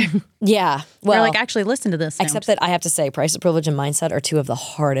listening to. yeah. Well, Or like, actually listen to this. except that I have to say, Price of Privilege and Mindset are two of the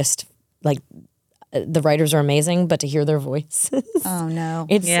hardest. Like, the writers are amazing, but to hear their voices, Oh no.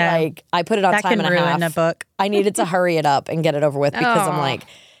 it's Yeah. like I put it on that time can and a half. ruin a book. I needed to hurry it up and get it over with because I'm Aw. like,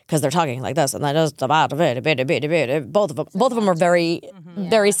 because they're talking like this and that just about both of them are very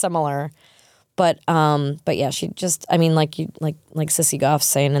very similar. But yeah, she just, I mean, like Sissy Goff's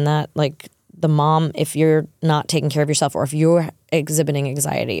saying in that, like, the mom, if you're not taking care of yourself, or if you're exhibiting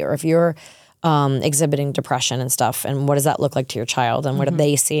anxiety, or if you're exhibiting depression and stuff, and what does that look like to your child, and what are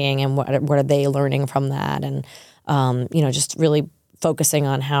they seeing, and what are they learning from that, and just really focusing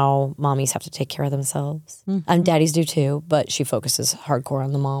on how mommies have to take care of themselves. And daddies do too, but she focuses hardcore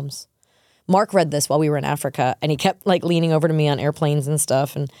on the moms. Mark read this while we were in Africa, and he kept like leaning over to me on airplanes and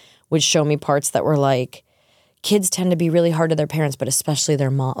stuff, and would show me parts that were like, kids tend to be really hard to their parents, but especially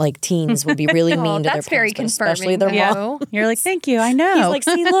their mom. Like, teens would be really mean to their That's very parents, but especially confirming. their though. mom. You're like, thank you. I know. He's like,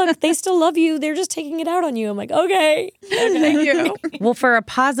 see, look, they still love you. They're just taking it out on you. I'm like, okay. Thank you. Well, for a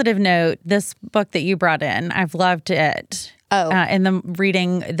positive note, this book that you brought in, I've loved it. Oh. And the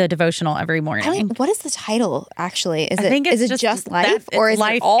reading the devotional every morning. What is the title actually? Is I think it's is it just life, that- or it's is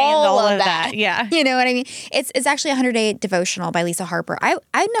life it all and of that? Yeah. You know what I mean? It's actually a 100-day devotional by Lisa Harper.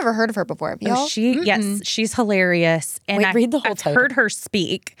 I'd never heard of her before. Have y'all? Yes, she's hilarious. And Wait, read the whole I've title. heard her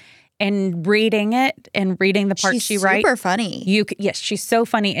speak, and reading it and reading the parts She's she writes. super funny. Yes, she's so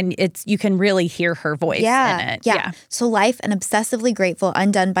funny, and you can really hear her voice in it. Yeah. So life, and obsessively grateful,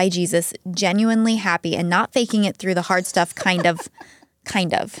 undone by Jesus, genuinely happy, and not faking it through the hard stuff. Kind of.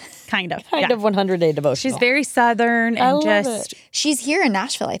 Kind of. Kind yeah. of 100-day devotional. She's very Southern and love just, She's here in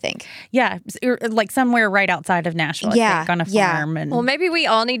Nashville, I think. yeah, like somewhere right outside of Nashville, I Yeah, think, on a yeah. farm. And Well, maybe we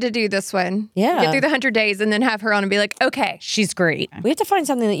all need to do this one. Yeah. Get through the 100 days and then have her on and be like, okay. she's great. We have to find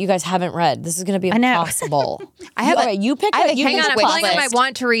something that you guys haven't read. This is going to be know. impossible. I have a- you pick I have it. a You Hang pick on, a I'm wish pulling up my list.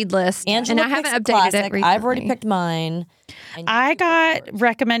 want to read list. Angela and I haven't picks a updated classic. it recently. I've already picked mine. And you I pick got yours.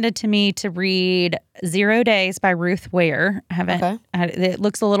 recommended to me to read 0 Days by Ruth Ware. I haven't. Okay. It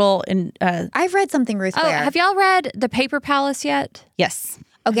looks a little in. I've read something Ruth Oh, Ware. have y'all read The Paper Palace yet? Yes.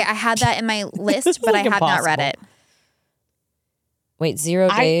 Okay, I had that in my list, but I like have not read impossible. it. Wait, 0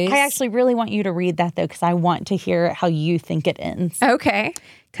 I days? actually really want you to read that though, because I want to hear how you think it ends, Okay.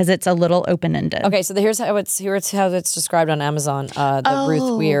 because it's a little open ended. Okay, so here's how it's described on Amazon. The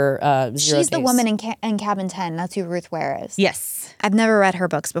Ruth Weir 0 She's the days. woman in Cabin 10. That's who Ruth Ware is. Yes. I've never read her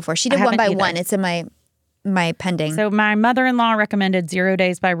books before. She did one haven't by either. one. It's in my pending. So my mother-in-law recommended 0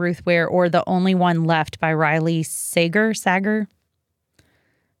 Days by Ruth Ware or The Only One Left by Riley Sager.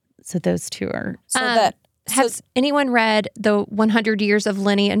 So those two are Has anyone read The 100 Years of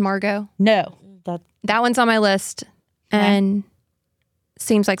Lenny and Margot? no. That one's on my list and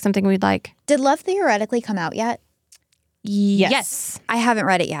seems like something we'd like. Did Love Theoretically come out yet? Yes. I haven't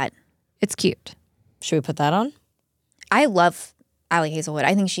read it yet. It's cute. Should we put that on? I love Allie Hazelwood.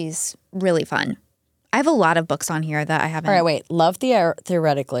 I think she's really fun. I have a lot of books on here that I haven't. All right, wait. Love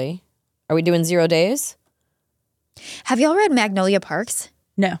Theoretically. Are we doing 0 days? Have y'all read Magnolia Parks?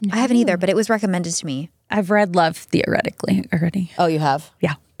 No. I haven't either, but it was recommended to me. I've read Love Theoretically already. Oh, you have?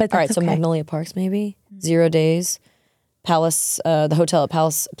 Yeah. But All right, that's so okay. Magnolia Parks maybe. 0 days. Palace, the hotel at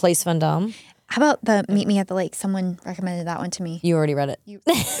Palace Place Vendôme. How about the Meet Me at the Lake? Someone recommended that one to me. You already read it. Yeah,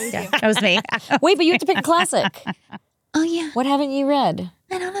 that was me. Wait, but you have to pick a classic. Oh yeah. What haven't you read?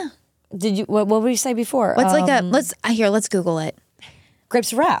 I don't know. Did you? What did you say before? What's let's Google it.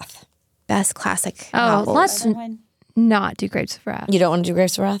 Grapes of Wrath. Best classic Oh, novels. let's not do Grapes of Wrath. You don't want to do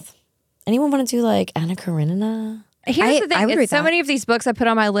Grapes of Wrath? Anyone want to do like Anna Karenina? Here's the I thing: would is read so that. many of these books I put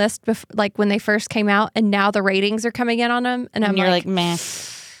on my list, like when they first came out, and now the ratings are coming in on them, and I'm And you're like, like, meh.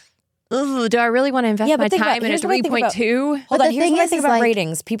 "Ooh, do I really want to invest Yeah, but my think about- time in a here's what I think about- 3.2?" Hold But on, the here's thing what I is think is, about like-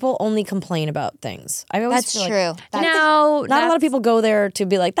 ratings. People only complain about things. I always That's feel like true. That's No, not a lot of people go there to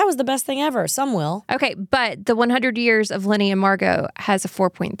be like, that was the best thing ever. Some will. Okay, but the 100 Years of Lenny and Margot has a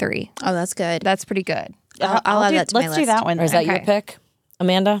 4.3. Oh, that's good. That's pretty good. I'll add that to my Let's do list. that one. Or is that your Okay. pick,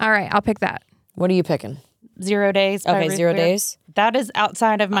 Amanda? All right, I'll pick that. What are you picking? 0 Days. by Okay, Ruth 0 Ware. days. That is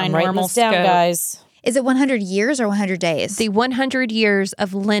outside of my I'm writing normal this down, scope. guys. Is it 100 years or 100 days? The 100 Years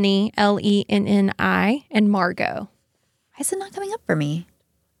of Lenny, Lenni, and Margot. Why is it not coming up for me?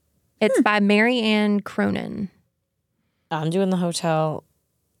 It's by Mary Ann Cronin. I'm doing the hotel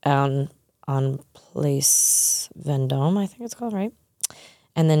on Place Vendôme, I think it's called, right?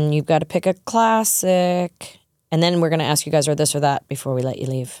 And then you've got to pick a classic. And then we're going to ask you guys or this or that before we let you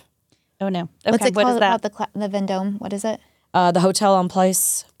leave. Oh no. Okay, What's it what called is that? about the Vendôme? What is it? The hotel on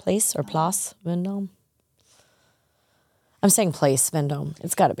Place or Place Vendôme. I'm saying Place Vendôme.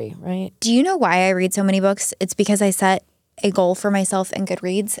 It's got to be, right? Do you know why I read so many books? It's because I set a goal for myself in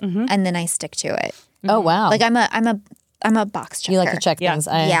Goodreads and then I stick to it. Oh, wow. Like I'm a box checker. you like to check Yeah. things.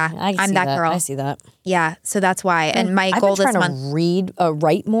 Yeah, I I'm see that girl. I see that. Yeah, so that's why. And my I've goal been this trying month. to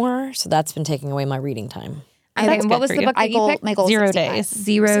write more, so that's been taking away my reading time. Okay, That's what good was for the you. book that you picked? My goal is 0 65. days.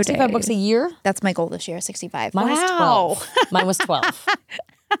 0 65 days. books a year? That's my goal this year, 65. Mine was Wow. 12. Mine was 12.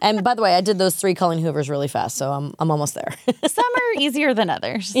 And by the way, I did those 3 Colleen Hoovers really fast, so I'm almost there. Some are easier than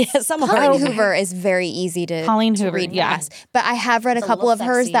others. Yeah, some are. Colleen Hoover is very easy to, Colleen to Hoover, read yeah. fast. But I have read a couple of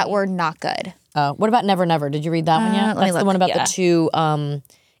little hers sexy. that were not good. What about Never Never? Did you read that one yet? let me That's the look. one about Yeah. the 2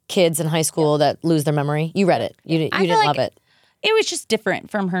 kids in high school that lose their memory. You read it. You feel didn't like love it. It was just different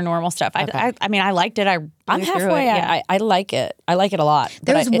from her normal stuff. I mean, I liked it. I'm blew through halfway. It. Yeah. I like it. I like it a lot.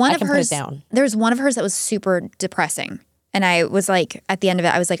 There but was one I of can hers. put it down. There was one of hers that was super depressing, and I was like, at the end of it,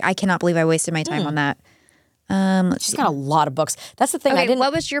 I was like, I cannot believe I wasted my time on that. She's got a lot of books. That's the thing. I Okay, didn't.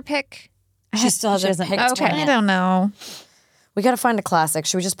 what was your pick? she still hasn't doesn't- picked Okay. one I yet. don't know. We got to find a classic.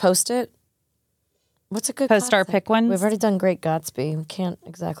 Should we just post it? What's a good Post our classic? pick ones? We've already done Great Gatsby. We can't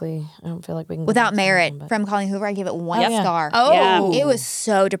exactly. I don't feel like we can. go Without back to Merit that one, from Colleen Hoover, I give it one yeah. star. Oh. Yeah. It was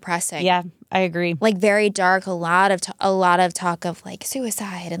so depressing. Yeah, I agree. Like very dark. A lot of talk of like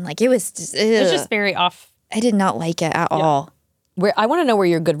suicide and like it was just. It was ugh. just very off. I did not like it at all. Where I want to know where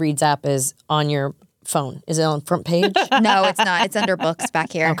your Goodreads app is on your phone. Is it on front page? No, it's not. It's under books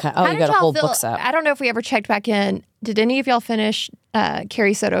back here. Okay. Oh, How you did got a y'all whole feel- books app. I don't know if we ever checked back in. Did any of y'all finish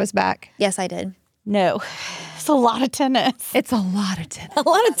Carrie Soto is Back? Yes, I did. No, it's a lot of tennis. It's a lot of tennis. A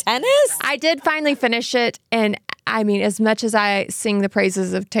lot of tennis. I did finally finish it, and I mean, as much as I sing the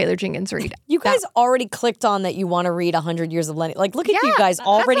praises of Taylor Jenkins Reid, You guys already clicked on that you want to read 100 Years of Lenny. Like, look at you guys that's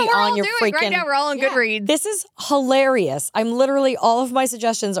already what we're on all your doing. freaking. Right now, we're all on Goodreads. This is hilarious. I'm literally, all of my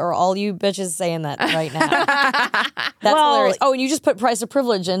suggestions are all you bitches saying that right now. That's hilarious. Oh, and you just put Price of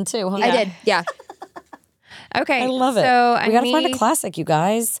Privilege in too, huh? I did. Yeah. Okay, I love it. So we gotta find a need- classic, you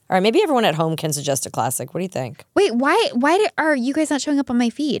guys. All right, maybe everyone at home can suggest a classic. What do you think? Wait, why are you guys not showing up on my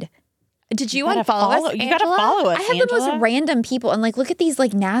feed? Did you gotta unfollow us? follow- you gotta Angela? follow us. I have the most Angela? random people, and like, look at these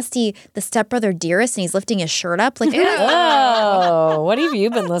like nasty. The stepbrother Dearest, and he's lifting his shirt up. Like, Oh, what have you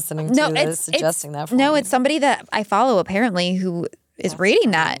been listening to no, that's it's suggesting that for no, me? it's somebody that I follow apparently who is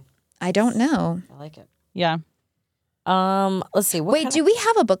reading that. I don't know. I like it. Yeah. Let's see. What Wait, do we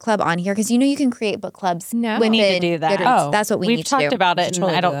have a book club on here? Because you can create book clubs. No. within We need to do that. Goodreads. That's what we We've need to talked do. about it, and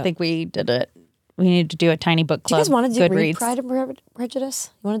totally I do don't that. think we did it. We need to do a tiny book Do club. you guys want to do read Goodreads. Pride and Prejudice?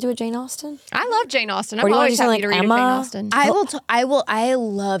 You want to do a Jane Austen? I love Jane Austen. Or I'm do you wanna always do happy something to like read a Jane Emma? Austen. I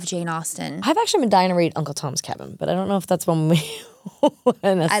love Jane Austen. I've actually been dying to read Uncle Tom's Cabin, but I don't know if that's one we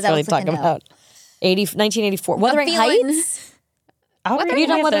necessarily was like talk a no. about. 1984. Wuthering feeling- Heights? I'll What read the- You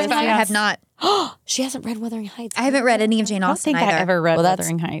done any of Wuthering those, Heights? I yes. have not. She hasn't read Wuthering Heights. I haven't read any of Jane I don't Austen think either. I ever read Well, that's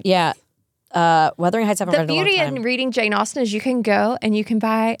Wuthering Heights. Yeah. Wuthering Heights I haven't The read in a long beauty time. in reading Jane Austen is you can go and you can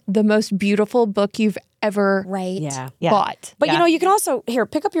buy the most beautiful book you've ever Right. Yeah. bought. But Yeah. you know, you can also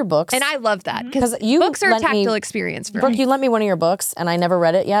pick up your books. And I love that because you books are a lent me- tactile experience for Brooke, me. you lent me one of your books, and I never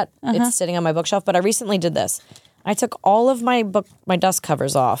read it yet. It's sitting on my bookshelf. But I recently did this. I took all of my dust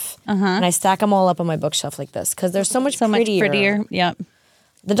covers off, and I stack them all up on my bookshelf like this because they're so much prettier. Yep.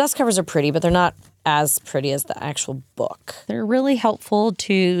 The dust covers are pretty, but they're not as pretty as the actual book. They're really helpful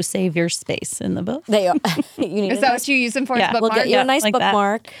to save your space in the book. They are. You need Is a that nice, what you use them for? Yeah. As we'll bookmark? get you a nice like that.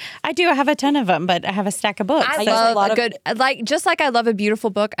 bookmark. I do. I have a ton of them, but I have a stack of books. I use a love lot a of- good, just like I love a beautiful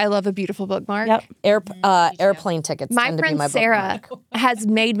book, I love a beautiful bookmark. Yep. Airplane tickets. My tend to be friend my Sarah bookmark. has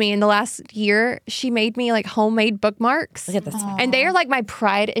made me in the last year. She made me like homemade bookmarks, Look at this. and they are like my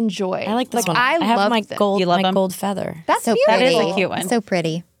pride and joy. I like this one. I have love my them. gold. You love my them? gold feather. That's So beautiful. That is pretty. a cute one. So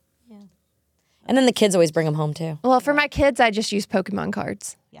pretty. And then the kids always bring them home too. Well, for my kids, I just use Pokemon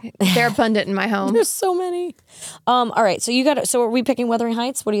cards. They're abundant in my home. There's so many. All right, so you got. So are we picking Wuthering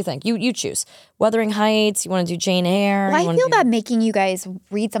Heights? What do you think? You choose Wuthering Heights. You want to do Jane Eyre? Well, You I wanna feel do- bad making you guys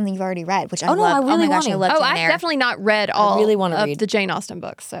read something you've already read, which I Oh, no, love. I really oh my gosh, want I to. love Oh, Jane I've Eyre. definitely not read all really wanna of read. the Jane Austen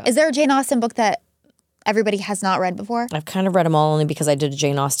books. So Is there a Jane Austen book that everybody has not read before? I've kind of read them all only because I did a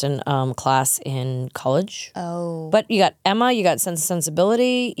Jane Austen class in college. Oh. But you got Emma, you got Sense and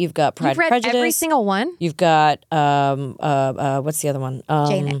Sensibility, you've got Pride you've read and Prejudice. every single one. You've got what's the other one?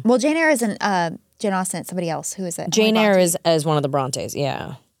 Jane. Well, Jane Eyre isn't Jane Austen. It's somebody else. Who is it? Jane Oh my Eyre God. is one of the Brontes,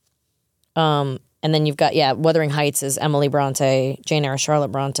 yeah. And then you've got Wuthering Heights is Emily Bronte, Jane Eyre,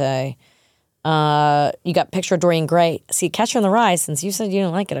 Charlotte Bronte. You got Picture of Dorian Gray. See, Catcher in the Rye. Since you said you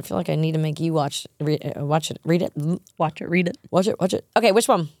didn't like it, I feel like I need to make you watch it, read it, Watch it, read it. watch it. Okay, which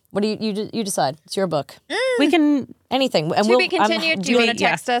one? What do you decide? It's your book. We can. Anything. And To be continued. Do you want to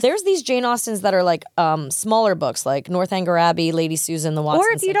text us? There's these Jane Austens that are like smaller books, like Northanger Abbey, Lady Susan, the Watson.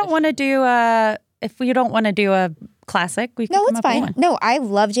 Or if you don't want to do a classic, we can No, come it's up with fine. one. No, I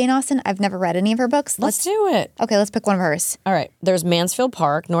love Jane Austen. I've never read any of her books. let's do it. Okay, let's pick one of hers. All right. There's Mansfield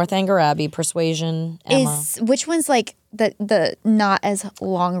Park, Northanger Abbey, Persuasion, Emma. Is which one's like the not as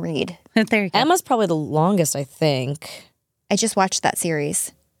long read? There you go. Emma's probably the longest, I think. I just watched that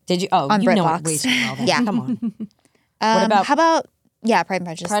series. Did you? Oh, On you know BritBox. it way too well. then. Yeah. Come on. How about Pride and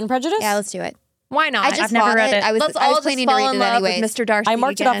Prejudice? Pride and Prejudice? Yeah, let's do it. Why not? I just I've never bought read it. it. I was Let's I all was just planning to fall read in it love anyways. with Mr. Darcy. I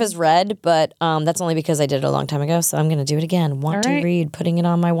marked it off again. as read, but that's only because I did it a long time ago. So I'm going to do it again. Want All to right. read, putting it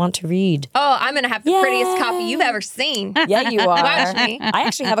on my want to read. Oh, I'm gonna have the prettiest Yay. copy you've ever seen. Yeah, you are. Watch me. I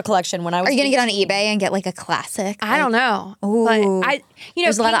actually have a collection. When I was Are you gonna get on 18. eBay and get like a classic? I don't know. Ooh. But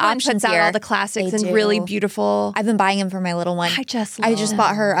There's a lot of Penguin options puts out here. all the classics They and do. really beautiful. I've been buying them for my little one. I just I just love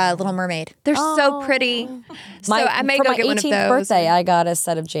bought her Little Mermaid. They're so pretty. So I may for go my get one of 18th those. birthday, I got a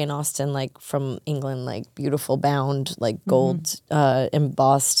set of Jane Austen, like from England, like beautiful bound, like gold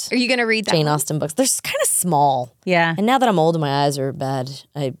embossed Are you gonna read that? Jane one? Austen books. They're kind of small. Yeah. And now that I'm old and my eyes are bad,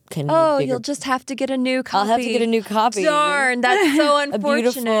 I can. Oh, bigger. you'll just have to get a new copy. I'll have to get a new copy. Darn, that's so A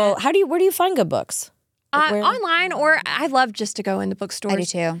unfortunate. beautiful. Where do you find good books? Where? Online, or I love just to go in the bookstores. I do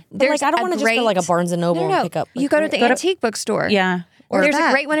too. But, like, I don't want to just go like a Barnes and Noble No, no, and pick up. you like, go to the where- antique bookstore. Yeah. Or There's that.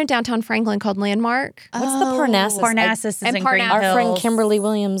 a great one in downtown Franklin called Landmark. What's the Parnassus? Parnassus is And in Green Parnassus. Our friend Hills. Kimberly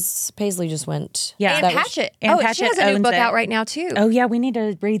Williams Paisley just went. Yeah. And That was- Patchett. and She Patchett has a new owns book it. out right now too. Oh yeah, we need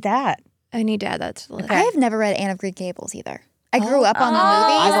to read that. I need to add that to the list. I have never read Anne of Green Gables either. I grew up on the I've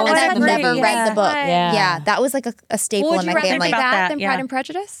movies only and read I've the never movies. read the book. Yeah. Yeah, that was like a staple Would in you my rather family. read that that, than yeah. Pride and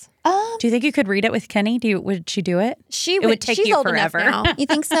Prejudice? Do you think you could read it with Kenny? Would she do it? She It would take she's you old enough forever. now. You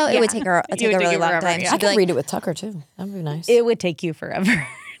think so? It would take her would take a take really you long forever, time. yeah. I She'd be could like, read it with Tucker too. That'd be nice. It would take you forever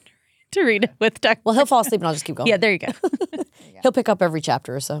to read it with Tucker. Well, he'll fall asleep and I'll just keep going. Yeah, there you go. He'll pick up every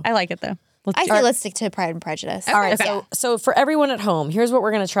chapter or so. I like it though. I say let's stick to Pride and Prejudice. All right. So for everyone at home, here's what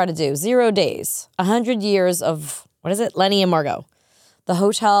we're going to try to do: 0 days, 100 years of what is it? Lenny and Margot, The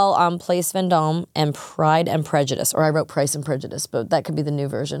Hotel on Place Vendôme, and Pride and Prejudice. Or I wrote Price and Prejudice, but that could be the new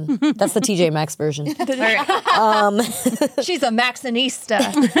version. That's the TJ Maxx version. She's a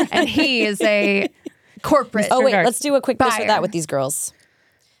Maxinista and he is a corporate. Oh wait, Dark. let's do a quick this or Buyer. that with these girls.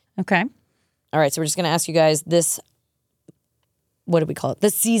 Okay. All right, so we're just going to ask you guys this what do we call it? The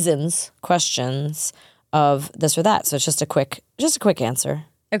seasons questions of this or that. So it's just a quick answer.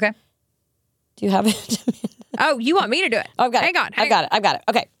 Okay. Do you have it? Oh, you want me to do it? I've got Hang it. on. I've got it.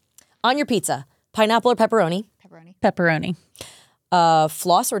 Okay. On your pizza, pineapple or pepperoni? Pepperoni. Pepperoni.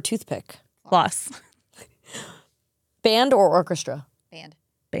 Floss or toothpick? Floss. Band or orchestra?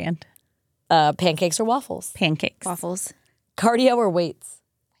 Band. Pancakes or waffles? Pancakes. Waffles. Cardio or weights?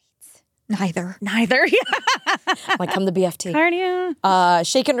 Neither. Neither. Yeah. Like come to BFT. Cardio.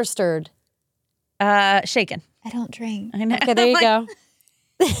 Shaken or stirred? Shaken. I don't drink. I know. Okay, there you go.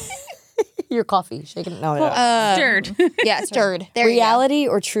 Your coffee, shaken. No. Stirred. Yeah, stirred. There Reality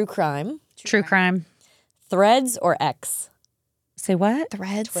or true crime? True crime. Threads or X? Say what? you go.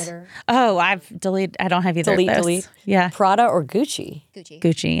 Threads. Twitter. Oh, I've deleted. I don't have either Delete, of those. delete. Yeah. Prada or Gucci?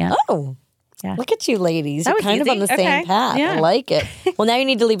 Gucci. Yeah. Oh. Yeah. Look at you ladies. That You're was kind of on easy. the same Okay. path. Yeah. I like it. Well, now you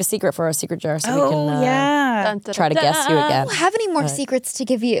need to leave a secret for our secret jar so we can yeah. try to guess you I again. don't have any more secrets to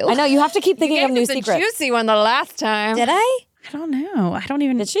give you. I know, you have to keep thinking You of gave new us a secrets. juicy one the last time. Did I? I don't know. I don't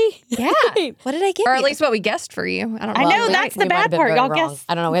even. Did she? Yeah. What did I give Or you? at least what we guessed for you. I don't know. I know we- that's we the might have bad been part. very Y'all wrong. guess.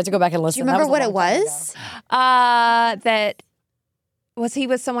 I don't know. We have to go back and listen. Do you remember That what a it long time was? That was he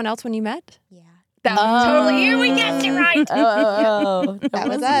with someone else when you met? Yeah. That was totally you. We guessed it right. ago. Oh, That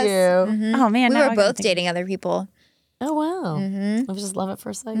was us. you. Oh man. We now were I gotta both think. dating other people. Oh wow. I just love it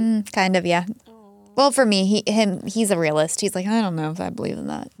for a second. Kind of, yeah. Well, for me, he's a realist. He's like, I don't know if I believe in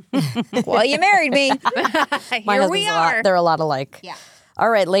that. Well, you married me. My Here we husband's are. They're a lot alike. Yeah. All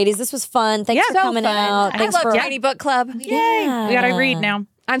right, ladies, this was fun. Thanks for So coming fun. out. I Thanks love for Tiny Book Club. Yeah. We gotta read now.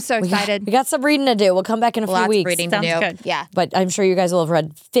 I'm so excited. We got some reading to do. We'll come back in a few Lots weeks. of reading Sounds to do. good. Yeah. But I'm sure you guys will have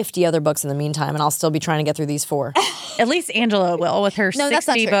read 50 other books in the meantime, and I'll still be trying to get through these 4. At least Angela will with her No, that's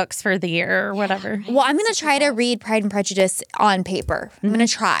not 60 true. books for the year or whatever. Well, I'm going to try to read Pride and Prejudice on paper. I'm going to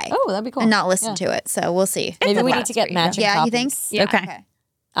try. Oh, that'd be cool. And not listen to it. So we'll see. Maybe we need blast to get for you. matching Yeah, copies. you think? Yeah. Okay.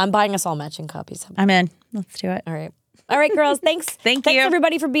 I'm buying us all matching copies. I'm in. Let's do it. All right. All right, girls. Thanks. Thanks Thanks you.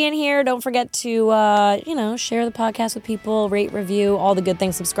 everybody for being here. Don't forget to, share the podcast with people, rate, review, all the good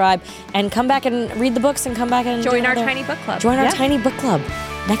things, subscribe, and come back and read the books and come back and Join do our another- Tiny Book Club. Join our Yeah. tiny book club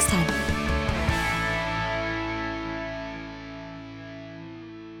next time.